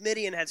priest of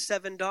Midian had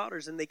 7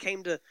 daughters, and they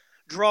came to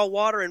draw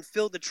water and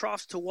filled the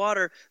troughs to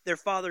water their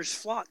father's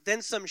flock.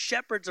 Then some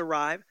shepherds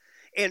arrived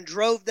and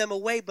drove them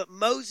away, but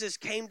Moses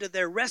came to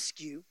their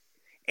rescue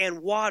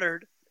and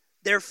watered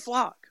their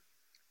flock.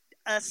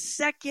 A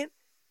second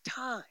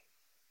time,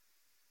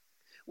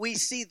 we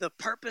see the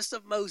purpose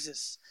of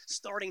Moses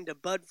starting to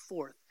bud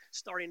forth,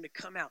 starting to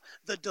come out.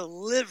 The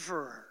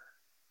deliverer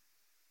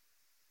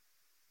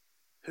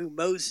who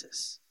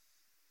Moses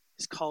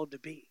is called to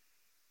be.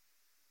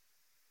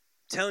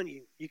 I'm telling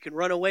you, you can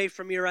run away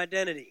from your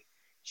identity,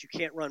 but you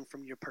can't run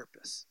from your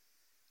purpose.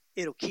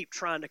 It'll keep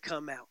trying to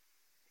come out.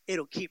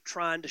 It'll keep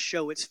trying to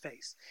show its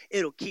face.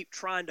 It'll keep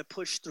trying to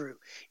push through.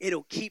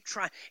 It'll keep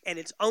trying. And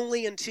it's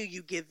only until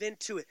you give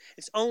into it,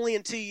 it's only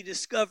until you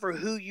discover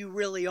who you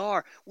really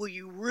are, will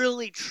you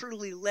really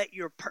truly let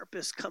your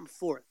purpose come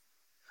forth.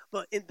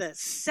 But in the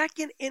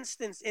second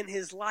instance in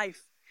his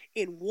life,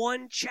 in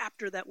one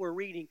chapter that we're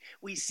reading,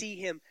 we see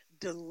him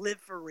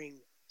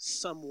delivering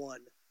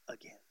someone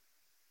again.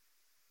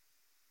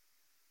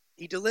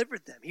 He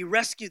delivered them. He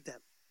rescued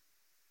them.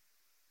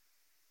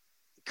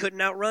 He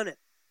couldn't outrun it.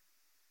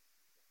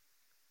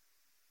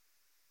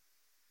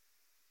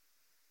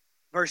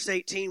 Verse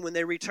 18, when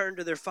they returned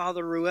to their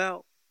father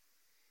Reuel,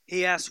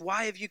 he asked,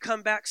 why have you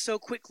come back so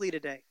quickly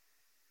today?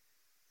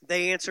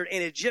 They answered,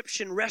 an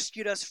Egyptian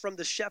rescued us from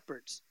the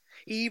shepherds.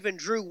 He even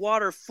drew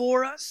water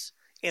for us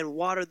and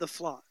watered the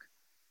flock.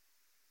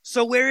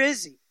 So where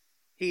is he?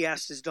 He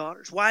asked his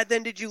daughters. Why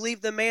then did you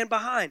leave the man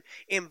behind?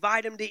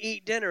 Invite him to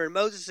eat dinner. And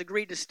Moses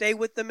agreed to stay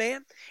with the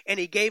man. And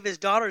he gave his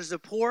daughter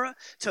Zipporah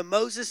to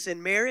Moses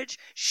in marriage.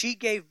 She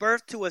gave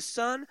birth to a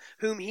son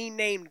whom he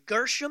named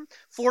Gershom.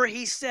 For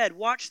he said,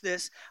 watch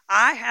this,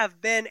 I have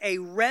been a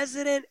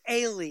resident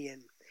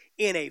alien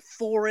in a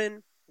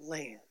foreign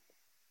land.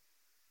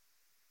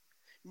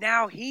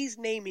 Now he's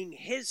naming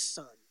his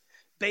son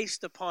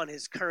based upon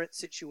his current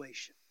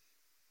situation.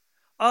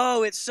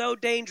 Oh, it's so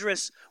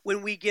dangerous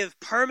when we give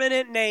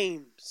permanent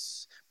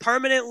names,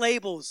 permanent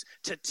labels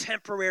to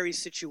temporary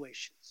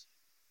situations.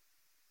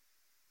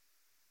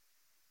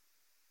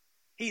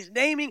 He's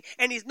naming,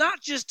 and he's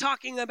not just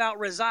talking about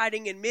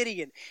residing in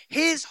Midian.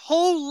 His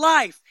whole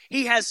life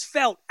he has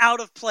felt out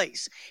of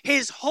place.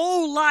 His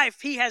whole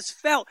life he has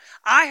felt,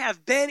 I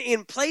have been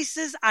in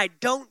places I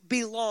don't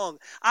belong.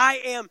 I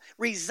am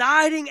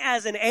residing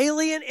as an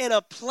alien in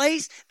a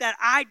place that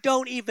I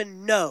don't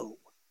even know.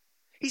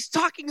 He's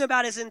talking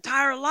about his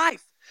entire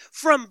life.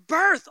 From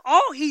birth,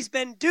 all he's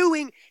been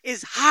doing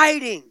is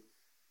hiding.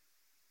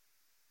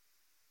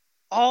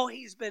 All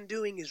he's been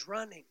doing is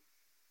running.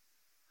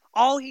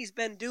 All he's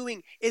been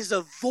doing is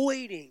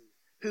avoiding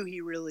who he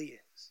really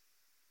is.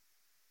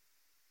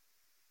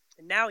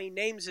 And now he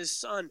names his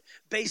son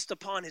based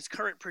upon his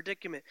current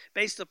predicament,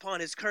 based upon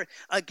his current,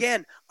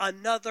 again,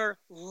 another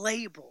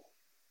label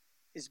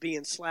is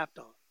being slapped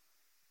on.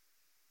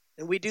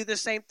 And we do the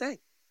same thing.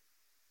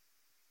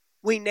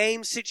 We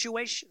name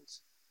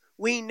situations.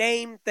 We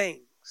name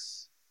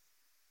things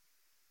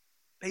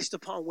based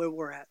upon where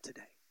we're at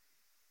today.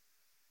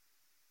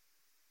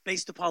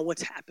 Based upon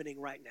what's happening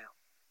right now.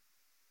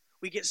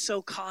 We get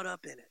so caught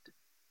up in it.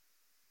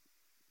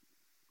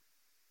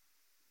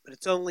 But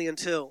it's only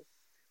until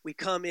we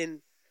come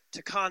into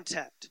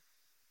contact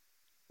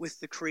with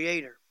the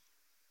Creator,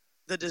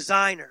 the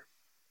Designer,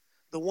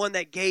 The one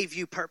that gave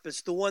you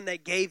purpose, the one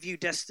that gave you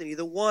destiny,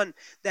 the one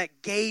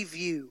that gave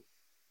you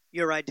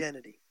your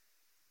identity.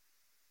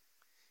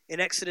 In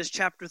Exodus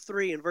chapter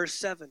 3 and verse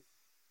 7,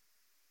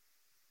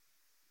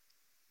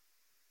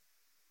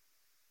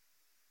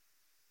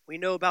 we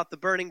know about the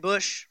burning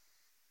bush.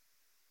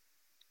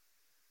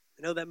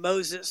 We know that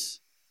Moses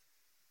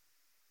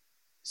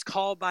is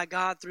called by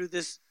God through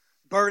this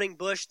burning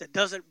bush that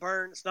doesn't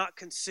burn, it's not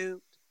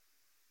consumed.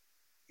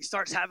 He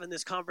starts having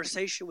this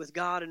conversation with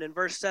God, and in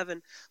verse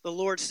 7, the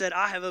Lord said,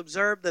 I have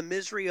observed the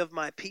misery of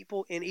my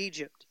people in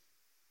Egypt.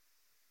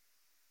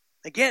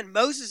 Again,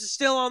 Moses is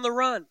still on the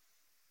run.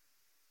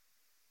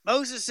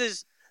 Moses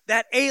is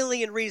that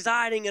alien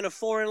residing in a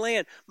foreign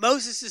land.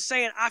 Moses is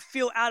saying, I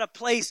feel out of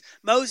place.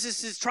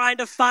 Moses is trying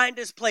to find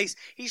his place.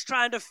 He's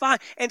trying to find,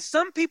 and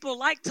some people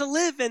like to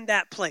live in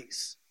that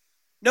place.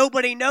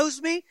 Nobody knows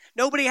me.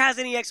 Nobody has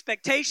any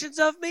expectations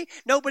of me.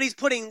 Nobody's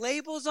putting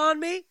labels on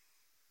me.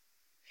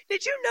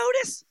 Did you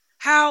notice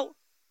how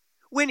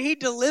when he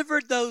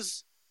delivered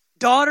those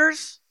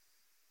daughters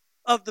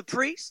of the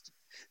priest,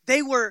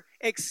 they were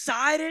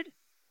excited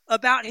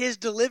about his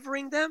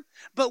delivering them,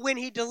 but when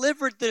he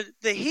delivered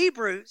the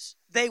Hebrews,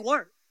 they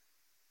weren't?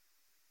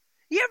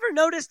 You ever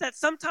notice that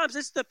sometimes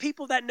it's the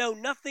people that know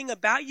nothing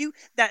about you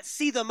that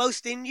see the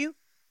most in you?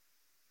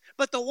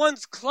 But the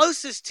ones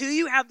closest to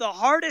you have the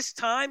hardest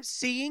time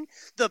seeing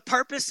the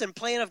purpose and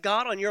plan of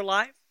God on your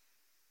life?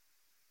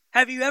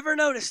 Have you ever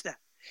noticed that?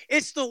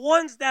 It's the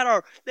ones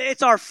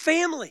it's our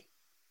family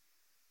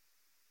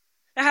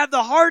that have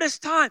the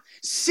hardest time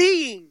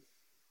seeing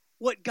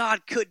what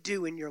God could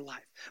do in your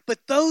life. But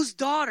those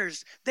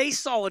daughters, they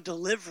saw a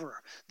deliverer.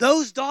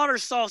 Those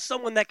daughters saw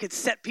someone that could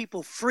set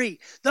people free.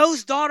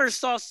 Those daughters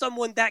saw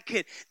someone that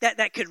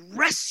could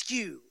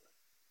rescue,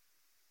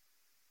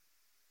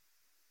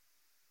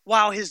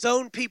 while his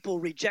own people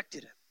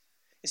rejected him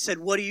and said,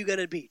 what are you going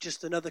to be?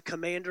 Just another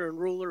commander and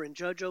ruler and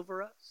judge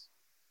over us?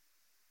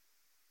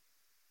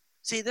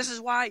 See, this is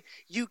why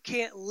you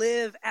can't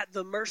live at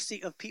the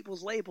mercy of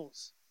people's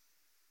labels.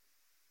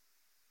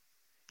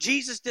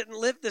 Jesus didn't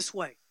live this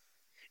way.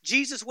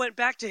 Jesus went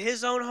back to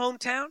his own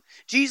hometown.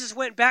 Jesus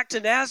went back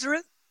to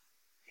Nazareth,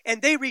 and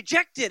they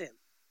rejected him.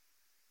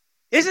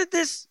 Isn't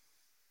this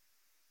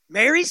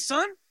Mary's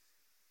son?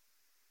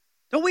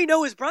 Don't we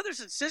know his brothers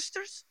and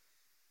sisters?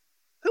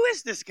 Who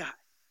is this guy?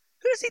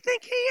 Who does he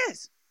think he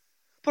is?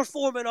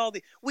 Performing all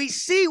the... We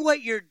see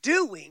what you're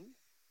doing,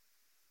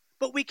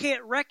 but we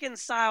can't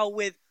reconcile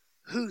with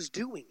who's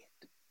doing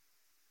it.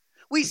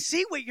 We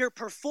see what you're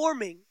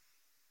performing,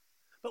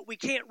 but we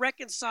can't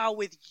reconcile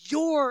with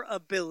your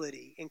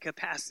ability and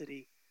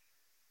capacity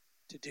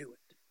to do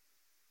it.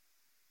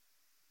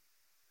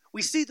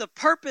 We see the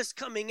purpose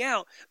coming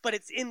out, but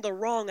it's in the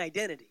wrong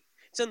identity.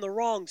 It's in the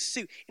wrong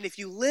suit. And if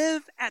you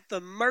live at the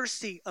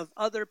mercy of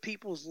other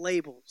people's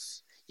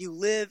labels, you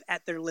live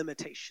at their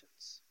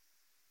limitations.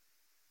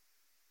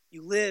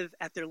 You live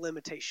at their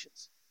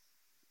limitations.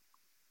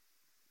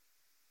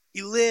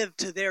 You live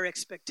to their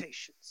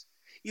expectations.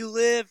 You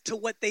live to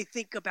what they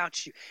think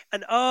about you.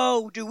 And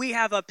oh, do we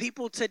have a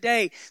people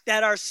today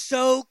that are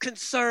so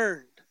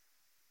concerned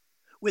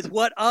with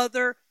what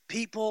other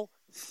people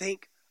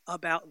think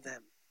about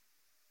them.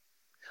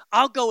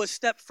 I'll go a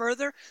step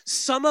further.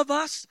 Some of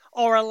us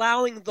are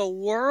allowing the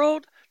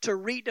world to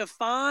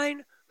redefine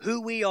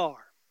who we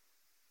are.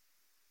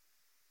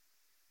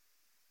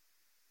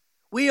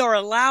 We are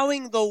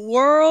allowing the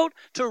world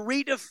to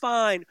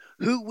redefine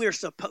who we're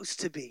supposed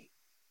to be.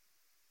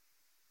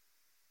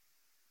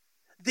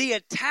 The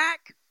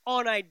attack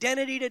on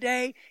identity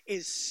today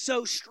is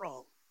so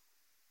strong.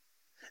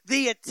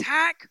 The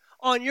attack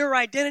on your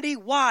identity,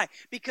 why?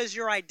 Because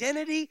your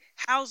identity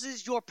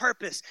houses your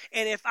purpose.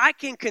 And if I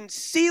can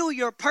conceal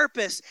your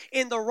purpose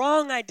in the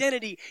wrong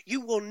identity, you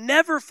will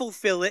never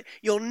fulfill it.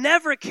 You'll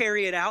never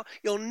carry it out.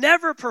 You'll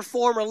never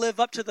perform or live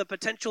up to the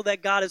potential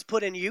that God has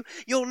put in you.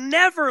 You'll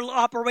never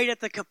operate at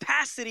the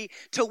capacity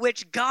to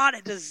which God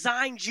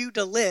designed you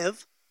to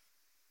live.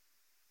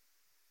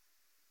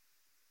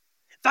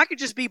 If I could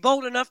just be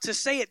bold enough to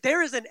say it,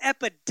 there is an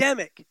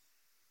epidemic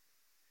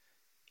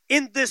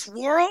in this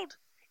world,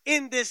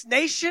 in this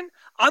nation.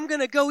 I'm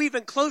going to go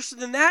even closer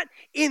than that,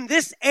 in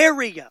this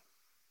area,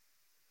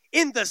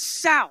 in the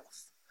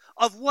South,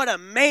 of what a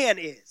man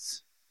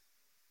is.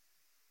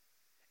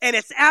 And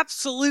it's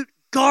absolute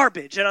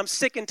garbage, and I'm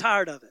sick and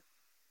tired of it.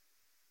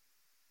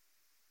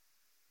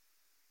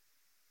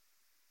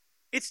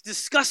 It's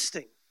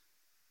disgusting.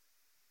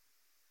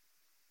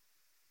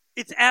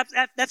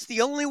 That's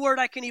the only word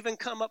I can even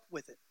come up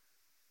with it.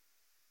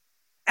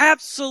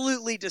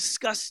 Absolutely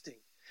disgusting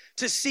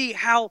to see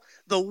how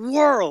the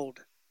world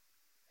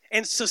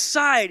and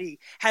society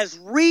has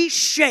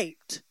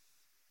reshaped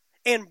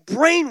and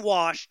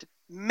brainwashed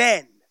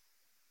men.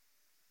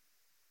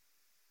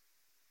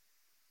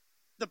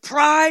 The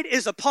pride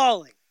is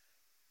appalling.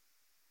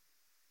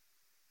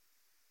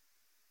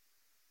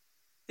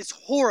 It's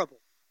horrible.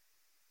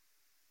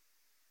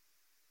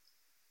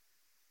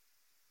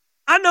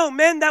 I know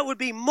men that would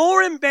be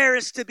more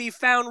embarrassed to be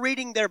found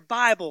reading their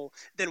Bible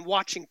than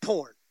watching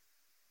porn.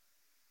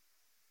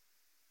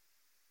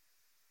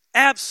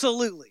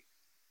 Absolutely.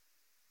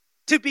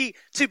 To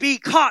be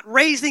caught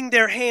raising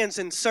their hands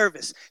in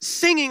service,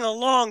 singing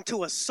along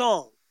to a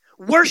song,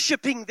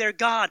 worshiping their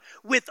God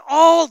with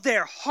all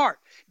their heart.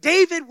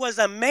 David was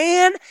a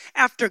man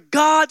after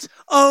God's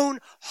own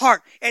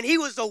heart. And he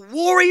was a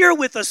warrior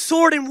with a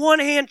sword in one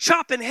hand,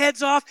 chopping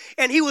heads off.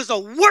 And he was a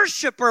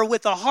worshiper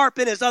with a harp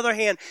in his other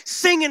hand,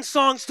 singing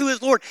songs to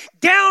his Lord,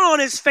 down on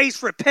his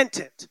face,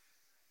 repentant.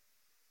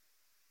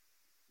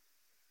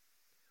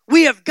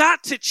 We have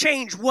got to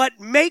change what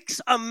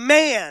makes a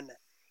man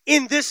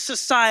in this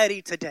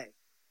society today.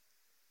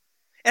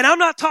 And I'm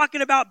not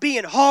talking about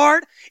being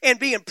hard and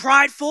being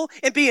prideful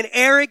and being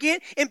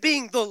arrogant and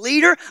being the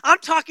leader. I'm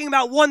talking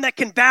about one that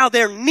can bow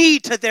their knee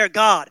to their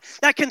God,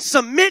 that can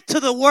submit to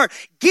the Word.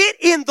 Get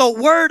in the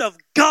Word of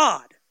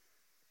God.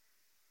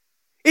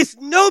 It's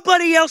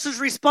nobody else's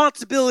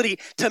responsibility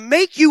to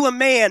make you a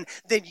man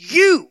than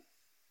you.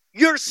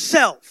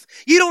 Yourself.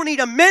 You don't need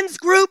a men's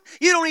group.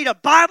 You don't need a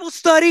Bible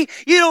study.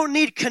 You don't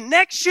need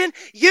connection.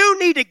 You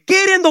need to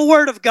get in the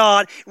Word of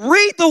God,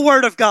 read the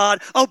Word of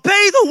God,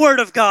 obey the Word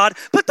of God,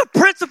 put the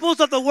principles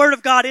of the Word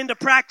of God into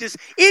practice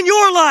in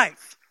your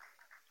life.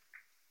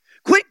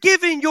 Quit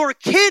giving your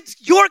kids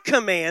your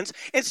commands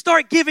and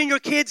start giving your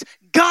kids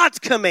God's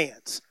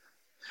commands.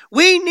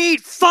 We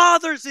need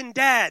fathers and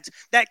dads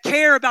that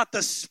care about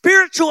the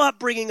spiritual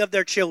upbringing of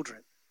their children.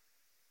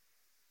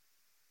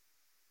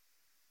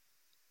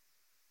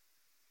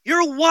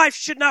 Your wife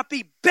should not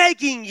be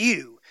begging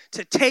you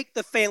to take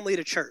the family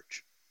to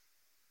church.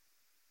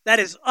 That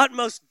is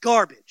utmost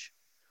garbage.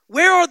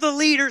 Where are the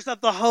leaders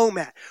of the home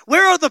at?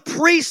 Where are the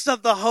priests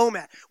of the home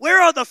at?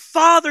 Where are the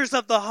fathers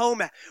of the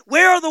home at?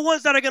 Where are the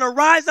ones that are going to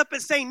rise up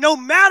and say, no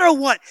matter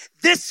what,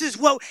 this is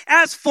what,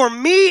 as for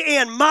me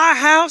and my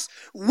house,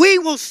 we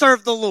will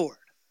serve the Lord.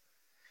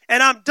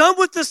 And I'm done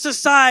with the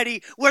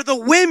society where the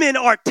women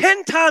are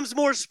 10 times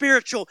more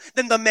spiritual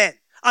than the men.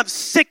 I'm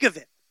sick of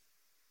it.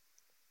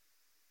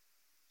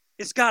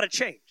 It's got to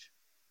change.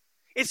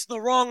 It's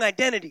the wrong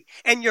identity.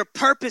 And your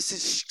purpose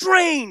is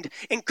strained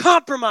and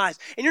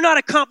compromised. And you're not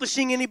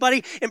accomplishing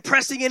anybody,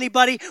 impressing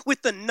anybody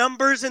with the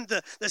numbers and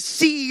the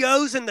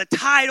CEOs and the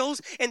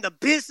titles and the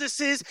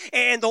businesses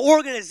and the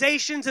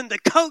organizations and the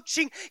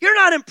coaching. You're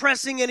not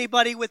impressing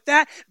anybody with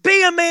that.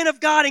 Be a man of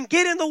God and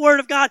get in the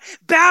Word of God.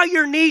 Bow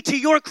your knee to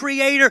your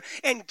Creator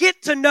and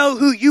get to know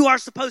who you are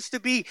supposed to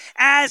be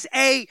as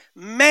a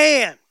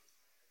man.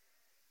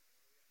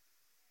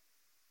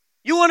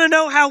 You want to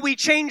know how we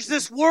change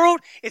this world?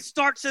 It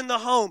starts in the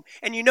home.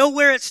 And you know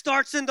where it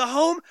starts in the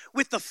home?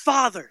 With the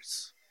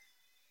fathers.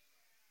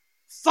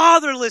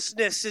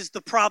 Fatherlessness is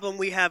the problem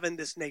we have in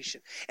this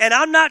nation. And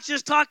I'm not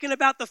just talking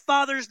about the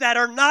fathers that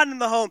are not in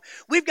the home.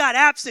 We've got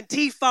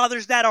absentee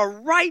fathers that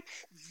are right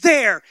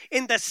there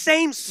in the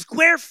same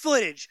square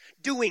footage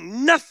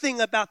doing nothing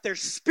about their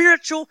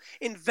spiritual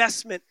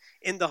investment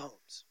in the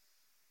homes.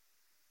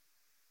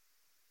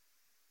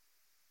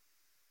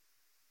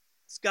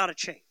 It's got to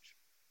change.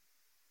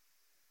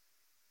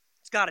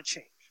 Got to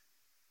change,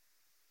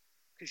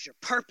 because your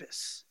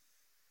purpose,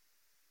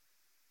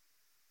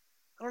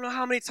 I don't know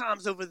how many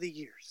times over the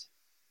years,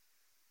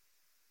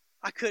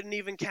 I couldn't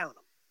even count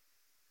them.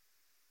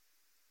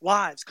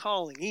 Wives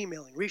calling,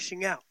 emailing,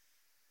 reaching out,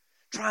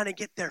 trying to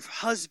get their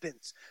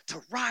husbands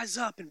to rise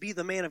up and be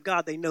the man of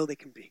God they know they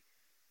can be.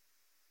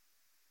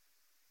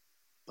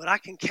 But I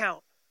can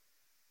count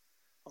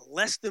on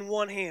less than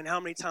one hand how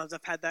many times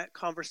I've had that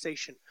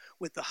conversation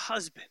with the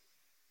husband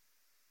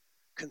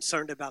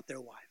concerned about their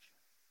wife.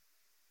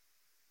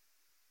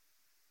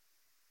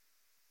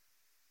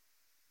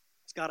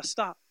 It's got to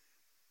stop.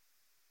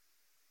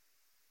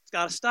 It's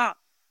got to stop.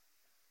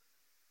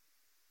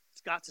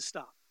 It's got to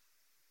stop.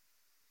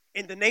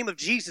 In the name of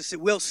Jesus,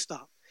 it will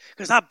stop.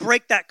 Because I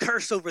break that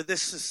curse over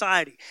this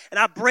society. And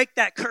I break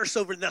that curse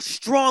over the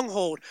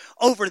stronghold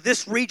over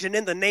this region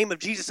in the name of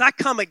Jesus. I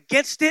come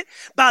against it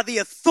by the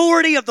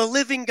authority of the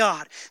living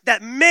God.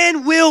 That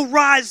men will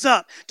rise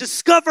up,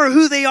 discover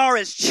who they are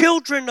as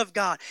children of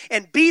God,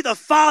 and be the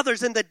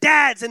fathers and the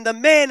dads and the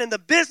men and the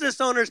business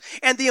owners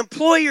and the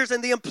employers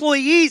and the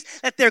employees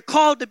that they're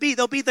called to be.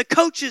 They'll be the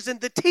coaches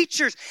and the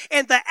teachers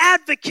and the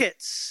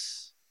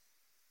advocates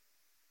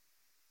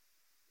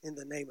in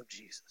the name of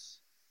Jesus.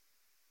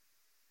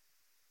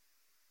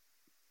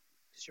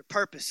 Your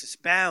purpose is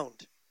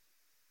bound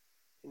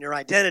in your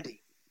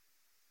identity.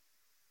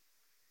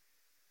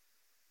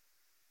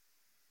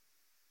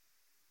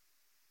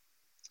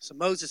 So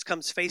Moses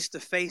comes face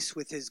to face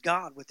with his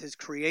God, with his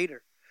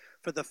Creator,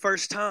 for the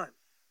first time.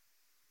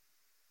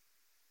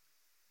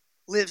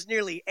 Lives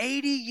nearly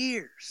 80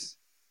 years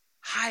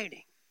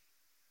hiding,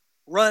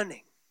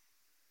 running,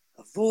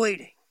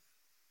 avoiding.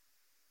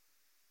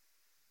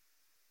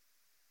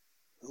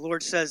 The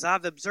Lord says,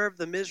 I've observed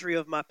the misery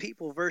of my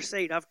people. Verse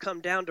 8, I've come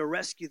down to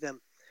rescue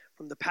them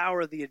from the power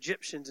of the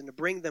Egyptians and to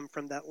bring them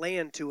from that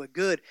land to a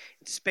good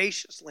and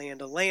spacious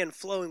land, a land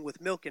flowing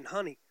with milk and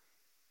honey.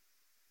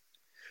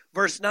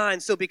 Verse 9,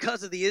 so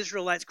because of the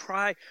Israelites'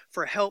 cry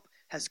for help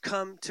has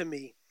come to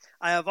me,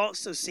 I have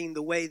also seen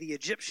the way the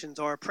Egyptians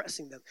are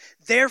oppressing them.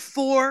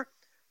 Therefore,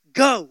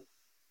 go,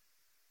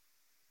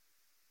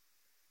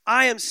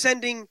 I am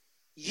sending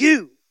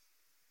you.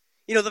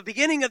 The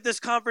beginning of this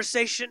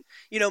conversation,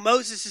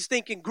 Moses is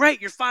thinking, great,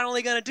 you're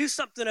finally going to do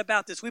something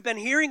about this. We've been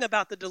hearing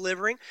about the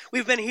delivering.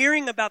 We've been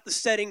hearing about the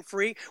setting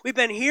free. We've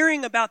been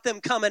hearing about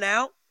them coming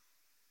out.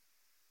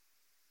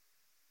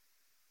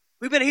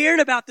 We've been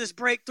hearing about this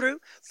breakthrough.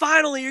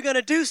 Finally, you're going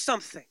to do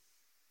something.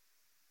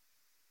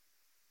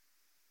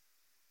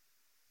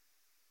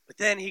 But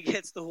then he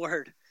gets the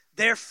word,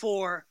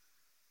 therefore,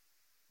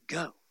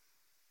 go.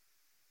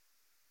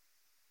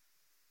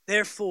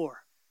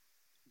 Therefore,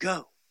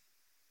 go.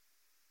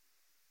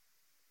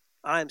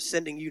 I am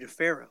sending you to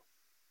Pharaoh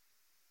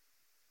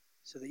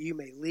so that you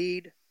may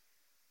lead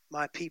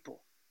my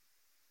people,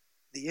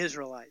 the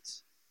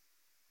Israelites,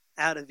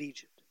 out of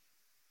Egypt.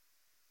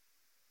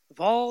 Of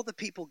all the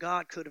people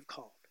God could have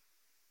called,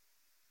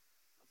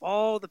 of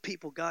all the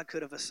people God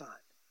could have assigned,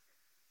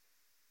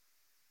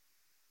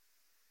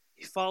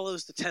 he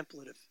follows the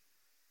template of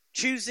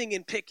choosing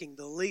and picking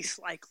the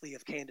least likely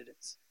of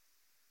candidates,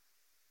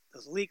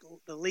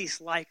 the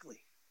least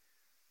likely,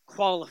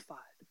 qualified.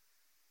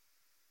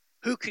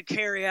 Who could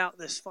carry out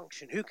this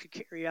function? Who could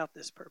carry out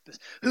this purpose?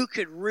 Who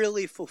could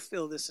really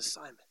fulfill this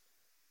assignment?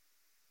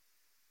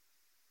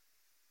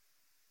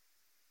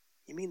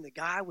 You mean the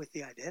guy with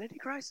the identity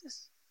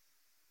crisis?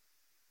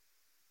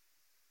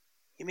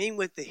 You mean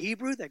with the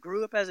Hebrew that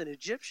grew up as an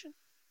Egyptian?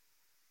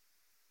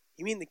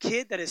 You mean the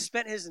kid that has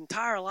spent his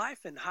entire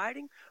life in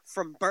hiding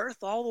from birth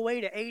all the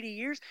way to 80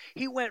 years?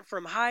 He went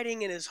from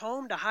hiding in his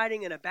home to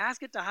hiding in a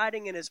basket to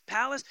hiding in his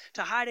palace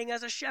to hiding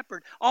as a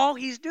shepherd. All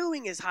he's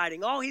doing is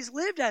hiding. All he's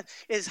lived at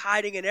is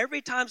hiding. And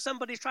every time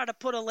somebody's tried to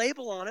put a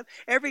label on him,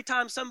 every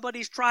time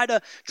somebody's tried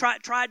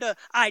to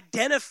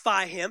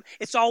identify him,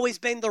 it's always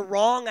been the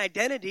wrong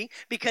identity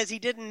because he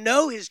didn't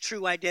know his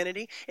true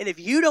identity. And if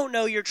you don't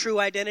know your true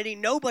identity,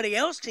 nobody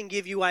else can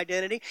give you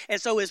identity.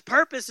 And so his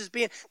purpose is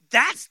being,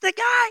 that's the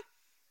guy.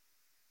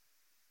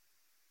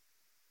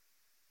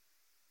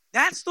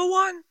 That's the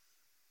one.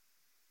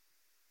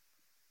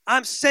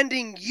 I'm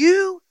sending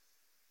you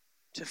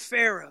to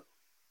Pharaoh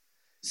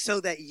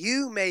so that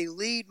you may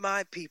lead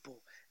my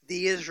people,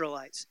 the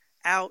Israelites,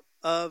 out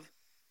of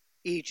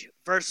Egypt.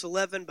 Verse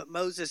 11, but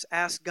Moses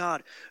asked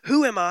God,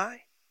 who am I?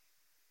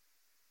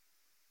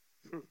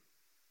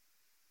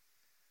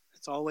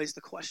 That's always the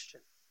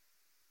question.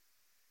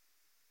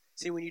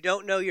 See, when you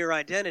don't know your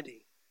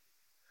identity,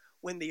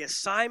 when the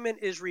assignment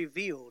is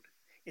revealed,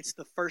 it's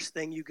the first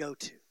thing you go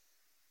to.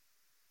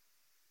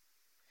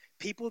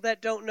 People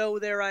that don't know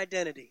their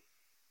identity,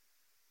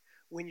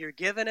 when you're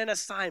given an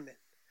assignment,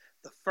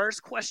 the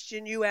first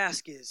question you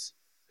ask is,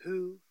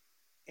 who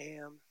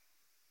am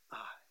I?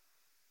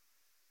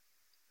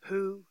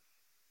 Who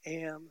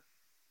am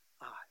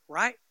I?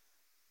 Right?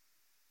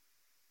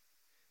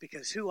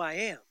 Because who I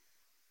am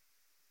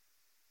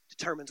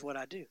determines what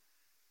I do.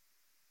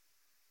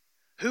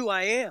 Who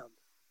I am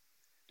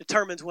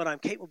determines what I'm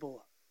capable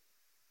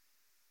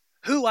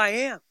of. Who I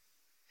am.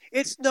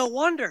 It's no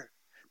wonder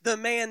the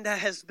man that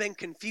has been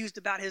confused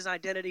about his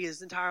identity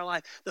his entire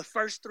life, the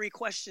first three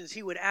questions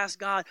he would ask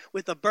God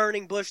with a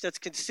burning bush that's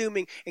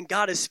consuming, and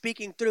God is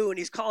speaking through and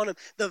he's calling him.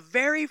 The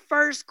very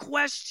first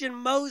question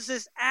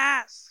Moses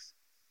asks,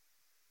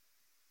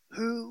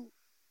 who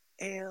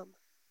am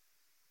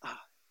I?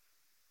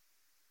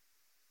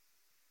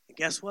 And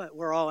guess what?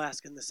 We're all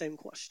asking the same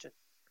question.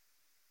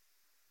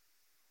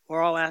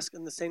 We're all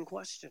asking the same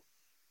question.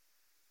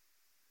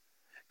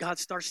 God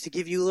starts to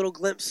give you little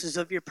glimpses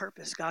of your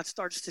purpose. God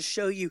starts to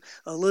show you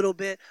a little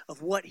bit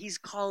of what he's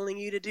calling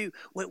you to do,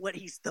 what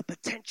he's, the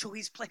potential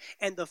he's playing.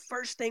 And the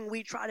first thing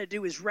we try to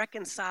do is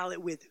reconcile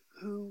it with,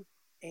 who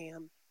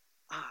am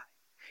I?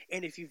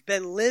 And if you've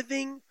been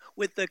living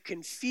with a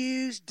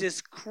confused,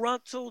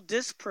 disgruntled,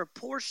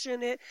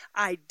 disproportionate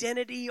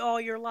identity all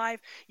your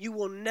life, you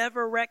will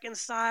never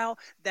reconcile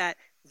that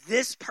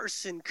this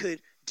person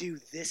could do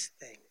this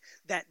thing,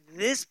 that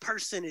this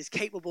person is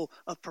capable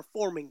of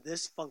performing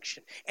this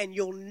function. And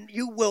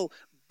you will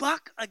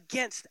buck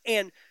against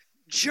and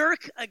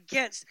jerk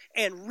against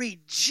and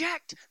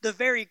reject the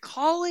very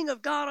calling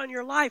of God on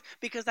your life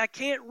because I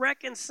can't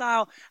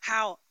reconcile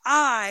how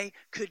I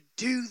could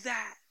do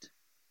that.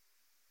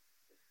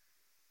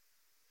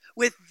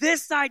 With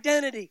this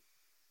identity,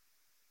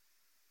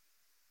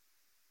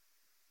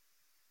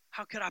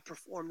 how could I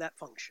perform that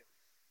function?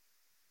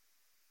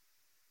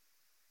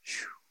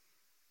 Whew.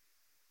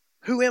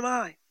 Who am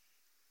I?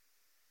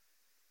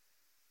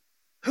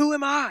 Who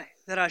am I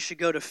that I should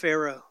go to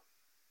Pharaoh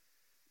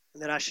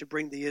and that I should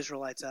bring the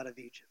Israelites out of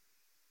Egypt?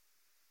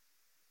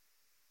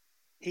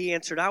 He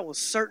answered, I will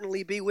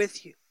certainly be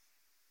with you.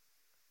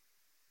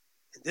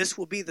 And this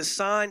will be the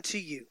sign to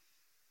you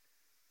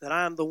that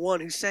I am the one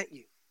who sent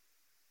you.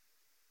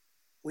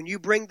 When you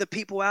bring the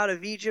people out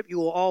of Egypt, you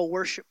will all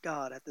worship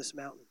God at this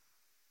mountain.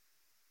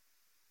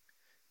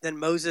 Then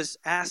Moses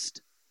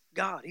asked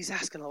God, he's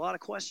asking a lot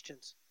of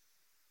questions.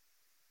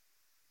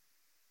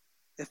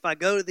 If I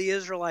go to the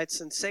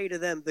Israelites and say to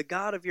them, the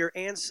God of your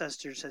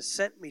ancestors has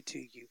sent me to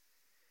you,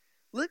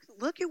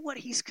 look at what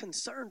he's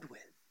concerned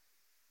with.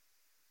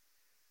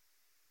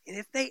 And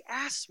if they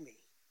ask me,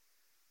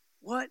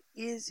 What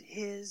is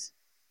his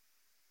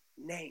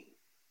name?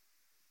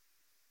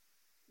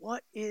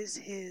 What is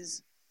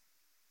his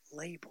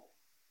label?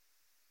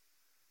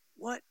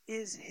 What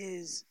is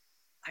his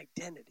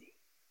identity?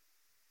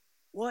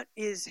 What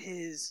is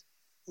his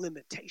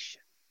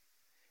limitation?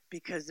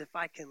 Because if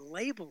I can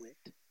label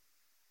it,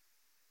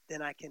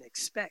 then I can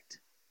expect.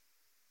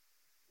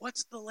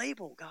 What's the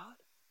label, God?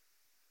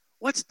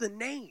 What's the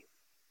name?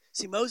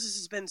 See, Moses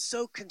has been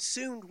so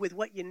consumed with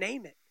what you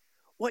name it,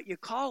 what you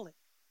call it,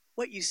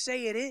 what you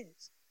say it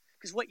is.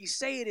 Because what you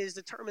say it is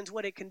determines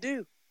what it can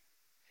do.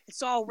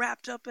 It's all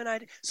wrapped up in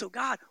identity. So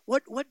God,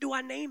 what do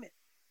I name it?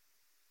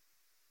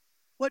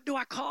 What do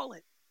I call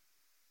it?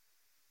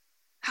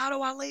 How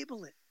do I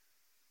label it?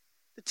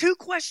 The two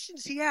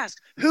questions he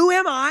asked, who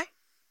am I?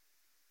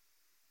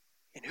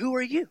 And who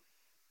are you?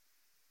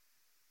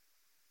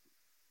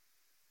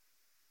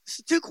 It's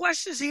the two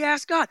questions he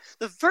asked God.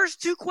 The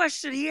first two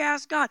questions he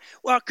asked God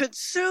are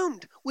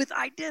consumed with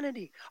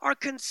identity, are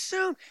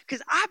consumed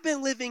because I've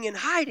been living in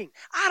hiding.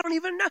 I don't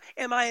even know.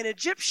 Am I an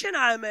Egyptian?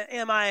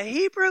 Am I a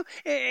Hebrew?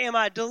 Am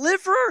I a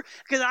deliverer?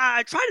 Because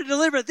I tried to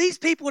deliver these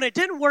people and it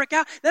didn't work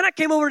out. Then I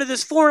came over to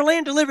this foreign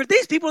land, delivered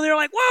these people, and they're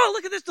like, whoa,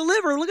 look at this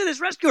deliverer, look at this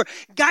rescuer.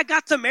 God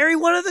got to marry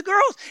one of the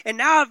girls, and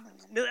now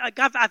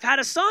I've had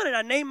a son, and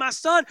I named my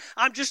son.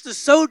 I'm just a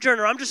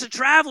sojourner. I'm just a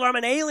traveler. I'm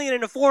an alien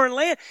in a foreign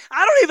land.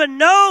 I don't even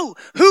know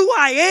who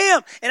I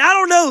am, and I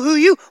don't know who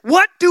you.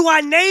 What do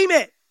I name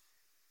it?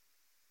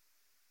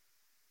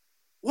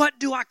 What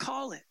do I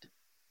call it?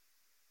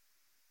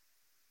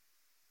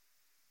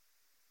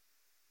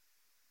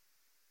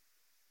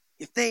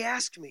 If they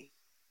ask me,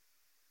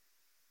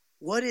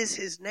 what is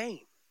his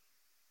name?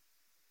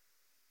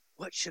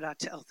 What should I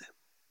tell them?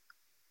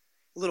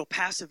 A little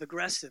passive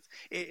aggressive.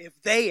 If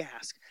they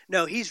ask,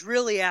 no, he's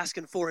really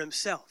asking for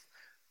himself.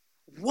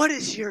 What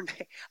is your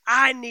name?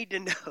 I need to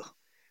know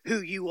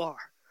who you are.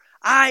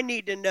 I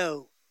need to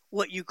know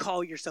what you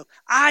call yourself.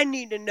 I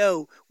need to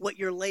know what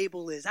your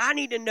label is. I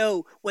need to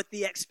know what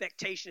the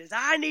expectation is.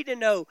 I need to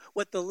know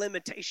what the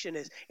limitation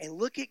is. And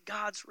look at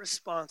God's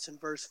response in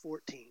verse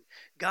 14.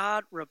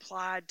 God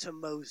replied to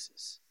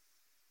Moses,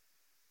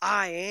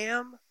 I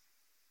am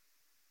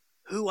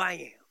who I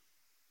am.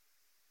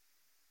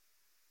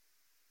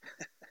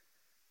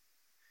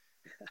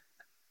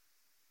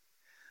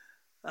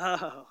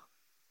 Oh,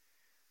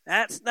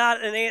 that's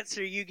not an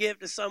answer you give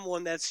to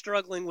someone that's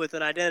struggling with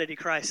an identity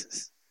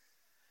crisis.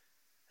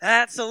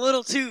 That's a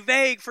little too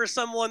vague for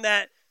someone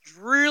that's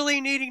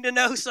really needing to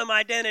know some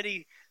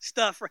identity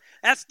stuff.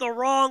 That's the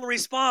wrong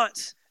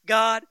response,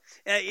 God.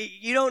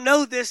 You don't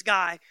know this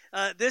guy.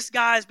 This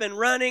guy's been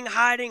running,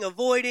 hiding,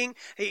 avoiding.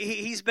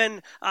 He's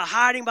been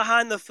hiding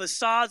behind the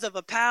facades of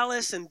a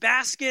palace and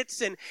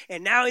baskets, and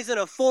now he's in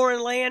a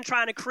foreign land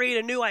trying to create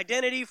a new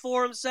identity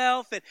for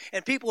himself,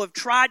 and people have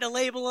tried to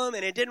label him,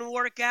 and it didn't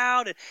work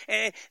out,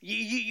 and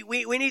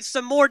we need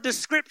some more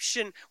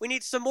description. We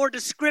need some more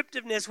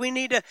descriptiveness. We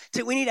need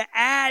to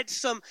add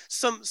some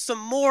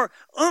more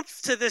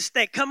oomph to this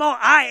thing. Come on,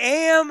 I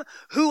am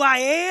who I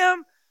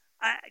am.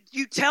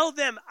 You tell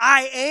them,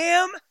 I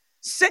am.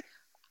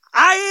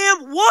 I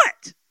am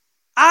what?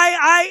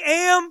 I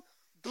am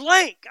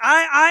blank.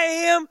 I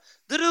am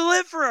the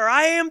deliverer.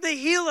 I am the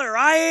healer.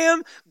 I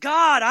am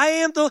God. I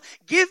am the,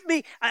 give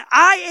me,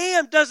 I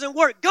am doesn't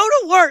work. Go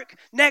to work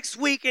next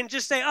week and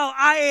just say, oh,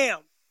 I am.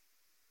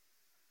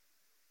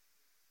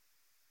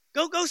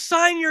 Go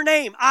sign your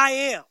name. I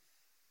am.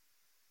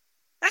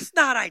 That's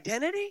not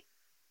identity.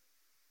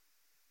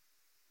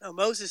 No,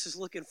 Moses is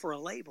looking for a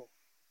label.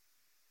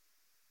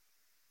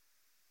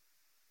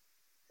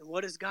 And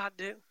what does God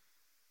do?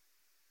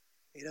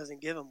 He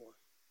doesn't give him one.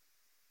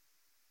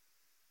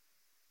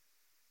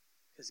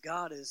 Because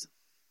God is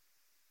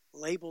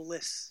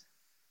labelless.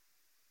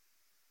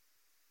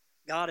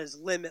 God is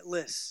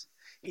limitless.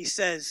 He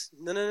says,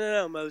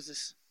 no,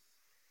 Moses.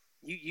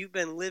 You've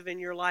been living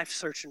your life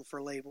searching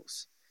for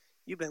labels.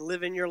 You've been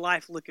living your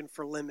life looking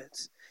for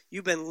limits.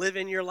 You've been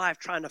living your life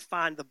trying to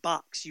find the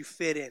box you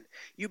fit in.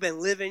 You've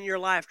been living your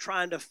life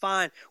trying to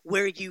find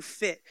where you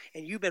fit.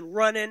 And you've been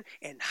running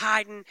and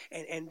hiding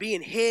and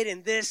being hid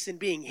in this and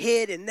being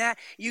hid in that.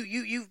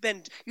 You've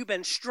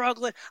been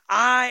struggling.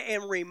 I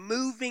am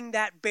removing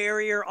that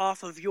barrier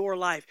off of your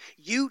life.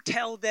 You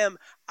tell them,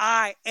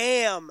 I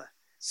am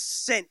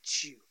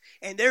sent you.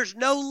 And there's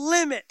no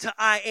limit to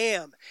I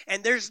am.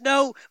 And there's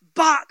no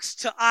box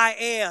to I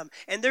am.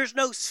 And there's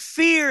no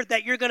sphere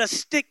that you're going to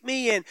stick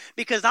me in,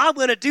 because I'm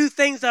going to do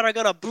things that are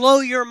going to blow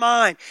your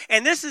mind.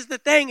 And this is the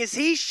thing, is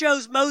he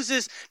shows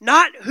Moses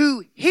not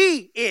who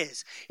he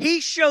is.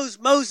 He shows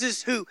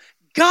Moses who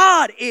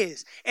God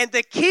is. And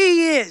the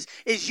key is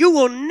you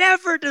will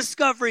never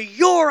discover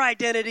your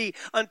identity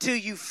until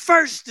you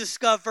first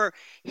discover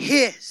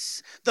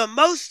his. The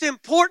most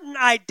important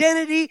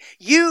identity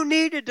you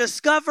need to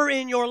discover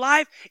in your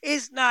life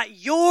is not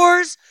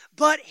yours,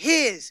 but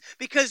his.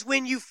 Because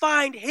when you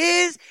find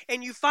his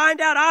and you find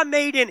out I'm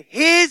made in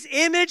his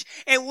image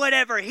and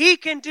whatever he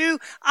can do,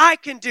 I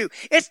can do.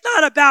 It's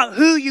not about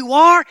who you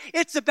are.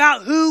 It's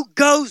about who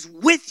goes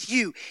with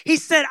you. He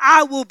said,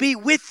 I will be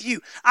with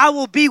you. I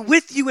will be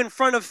with you in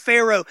front of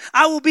Pharaoh.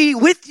 I will be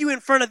with you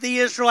in front of the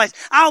Israelites.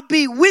 I'll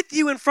be with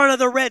you in front of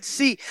the Red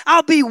Sea.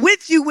 I'll be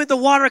with you when the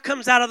water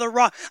comes out of the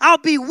rock. I'll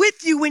be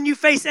with you when you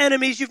face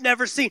enemies you've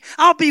never seen.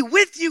 I'll be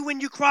with you when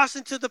you cross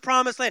into the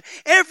promised land.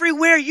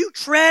 Everywhere you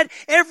tread,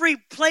 every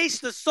place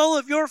the sole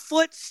of your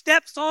foot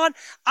steps on,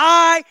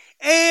 I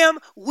am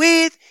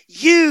with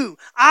you.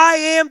 I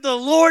am the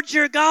Lord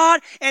your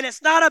God, and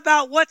it's not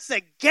about what's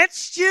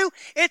against you.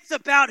 It's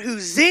about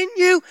who's in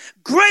you.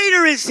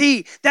 Greater is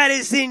he that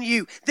is in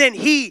you than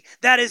he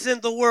that is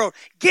in the world.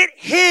 Get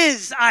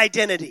his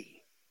identity.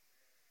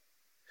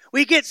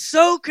 We get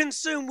so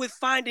consumed with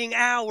finding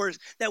ours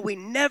that we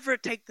never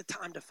take the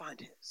time to find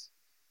his.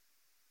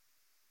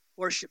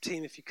 Worship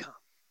team, if you come.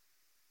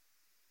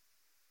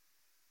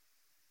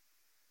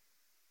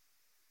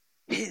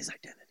 His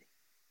identity.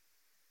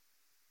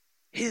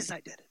 His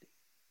identity.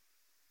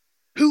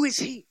 Who is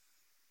he?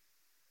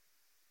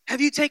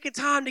 Have you taken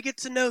time to get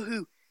to know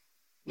who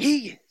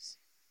he is?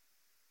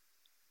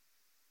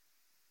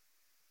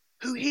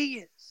 Who he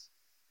is.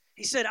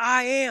 He said,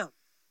 I am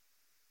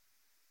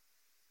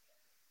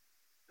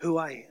who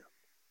I am.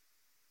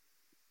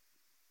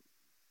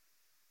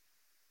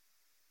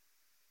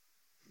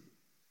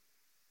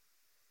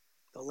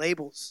 The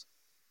labels,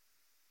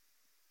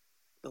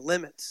 the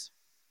limits.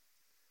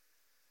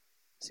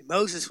 See,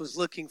 Moses was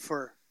looking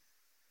for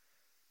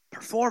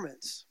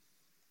performance.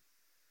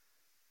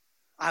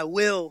 I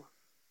will.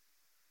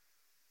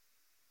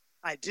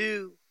 I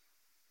do.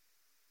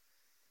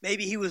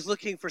 Maybe he was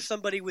looking for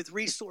somebody with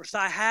resource.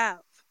 I have.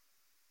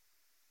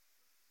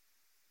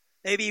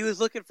 Maybe he was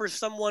looking for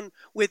someone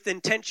with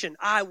intention.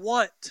 I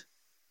want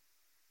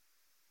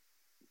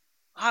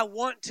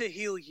to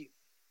heal you.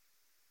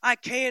 I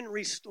can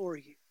restore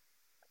you.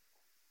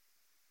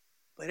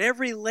 But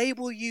every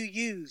label you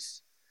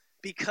use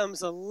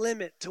becomes a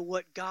limit to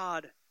what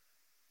God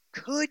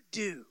could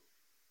do.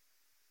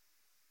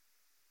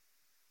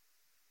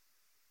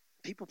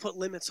 People put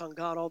limits on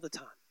God all the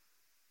time.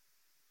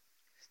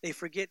 They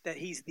forget that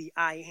he's the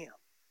I am.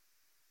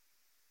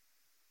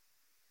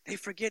 They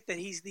forget that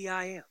he's the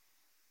I am.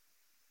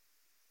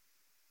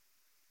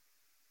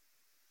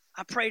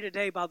 I pray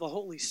today by the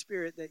Holy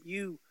Spirit that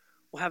you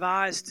will have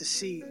eyes to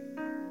see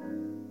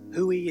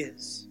who he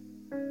is.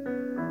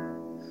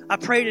 I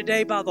pray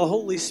today by the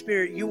Holy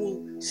Spirit you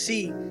will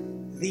see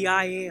the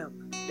I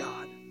am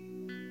God.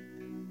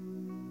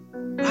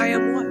 I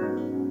am what?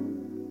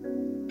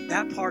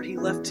 That part he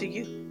left to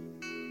you.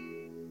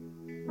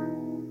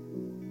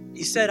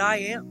 He said, I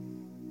am.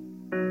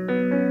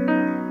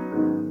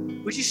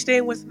 Would you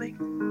stand with me?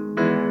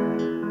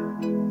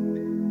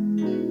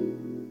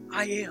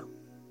 I am.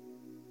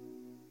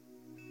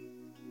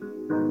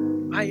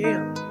 I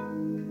am.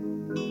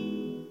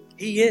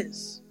 He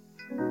is.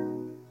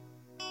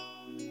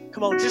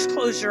 Come on, just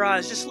close your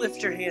eyes. Just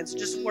lift your hands.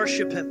 Just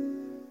worship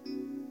him.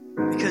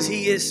 Because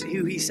he is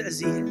who he says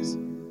he is.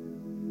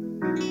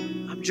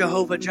 I'm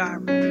Jehovah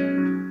Jireh.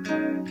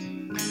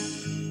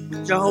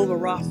 Jehovah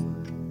Rapha.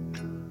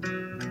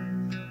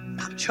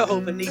 I'm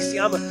Jehovah Nisi.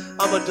 I'm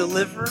a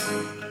deliverer.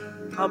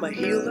 I'm a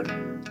healer.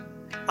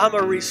 I'm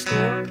a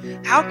restorer.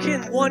 How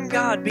can one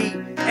God be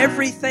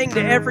everything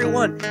to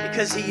everyone?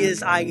 Because he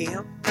is I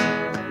am.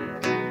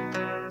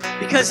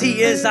 Because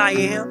he is I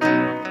am.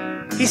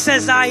 He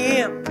says I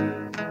am.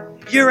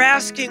 You're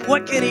asking,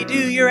 what can he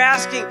do? You're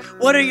asking,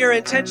 what are your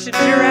intentions?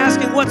 You're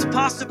asking, what's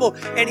possible?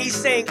 And he's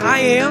saying, I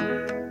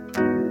am.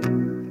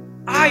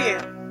 I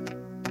am.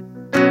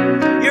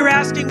 You're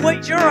asking,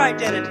 what's your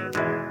identity?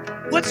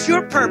 What's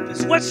your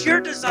purpose? What's your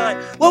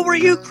design? What were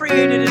you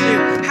created to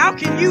do? How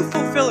can you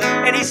fulfill it?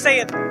 And he's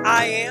saying,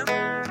 I am.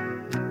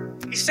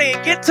 He's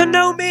saying, get to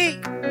know me,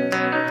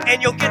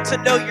 and you'll get to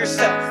know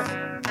yourself.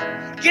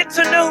 Get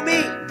to know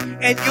me,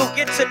 and you'll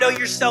get to know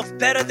yourself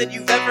better than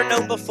you've ever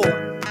known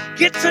before.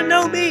 Get to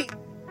know me.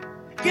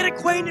 Get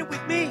acquainted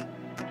with me.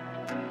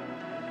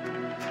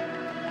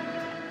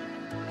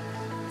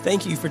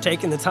 Thank you for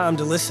taking the time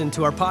to listen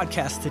to our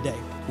podcast today.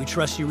 We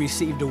trust you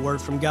received a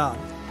word from God.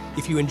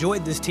 If you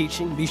enjoyed this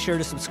teaching, be sure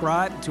to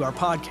subscribe to our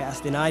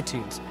podcast in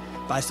iTunes.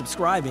 By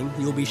subscribing,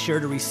 you'll be sure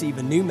to receive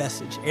a new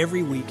message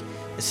every week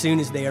as soon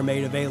as they are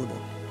made available.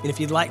 And if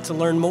you'd like to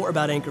learn more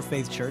about Anchor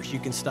Faith Church, you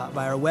can stop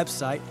by our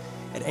website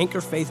at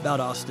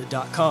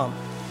anchorfaithvaldosta.com.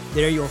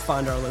 There you'll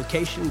find our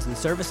locations and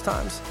service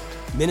times,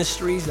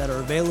 ministries that are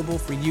available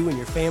for you and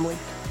your family.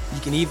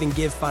 You can even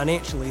give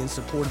financially in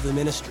support of the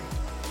ministry.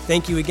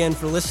 Thank you again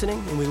for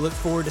listening, and we look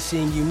forward to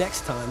seeing you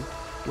next time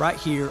right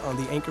here on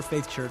the Anchor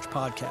Faith Church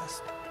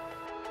podcast.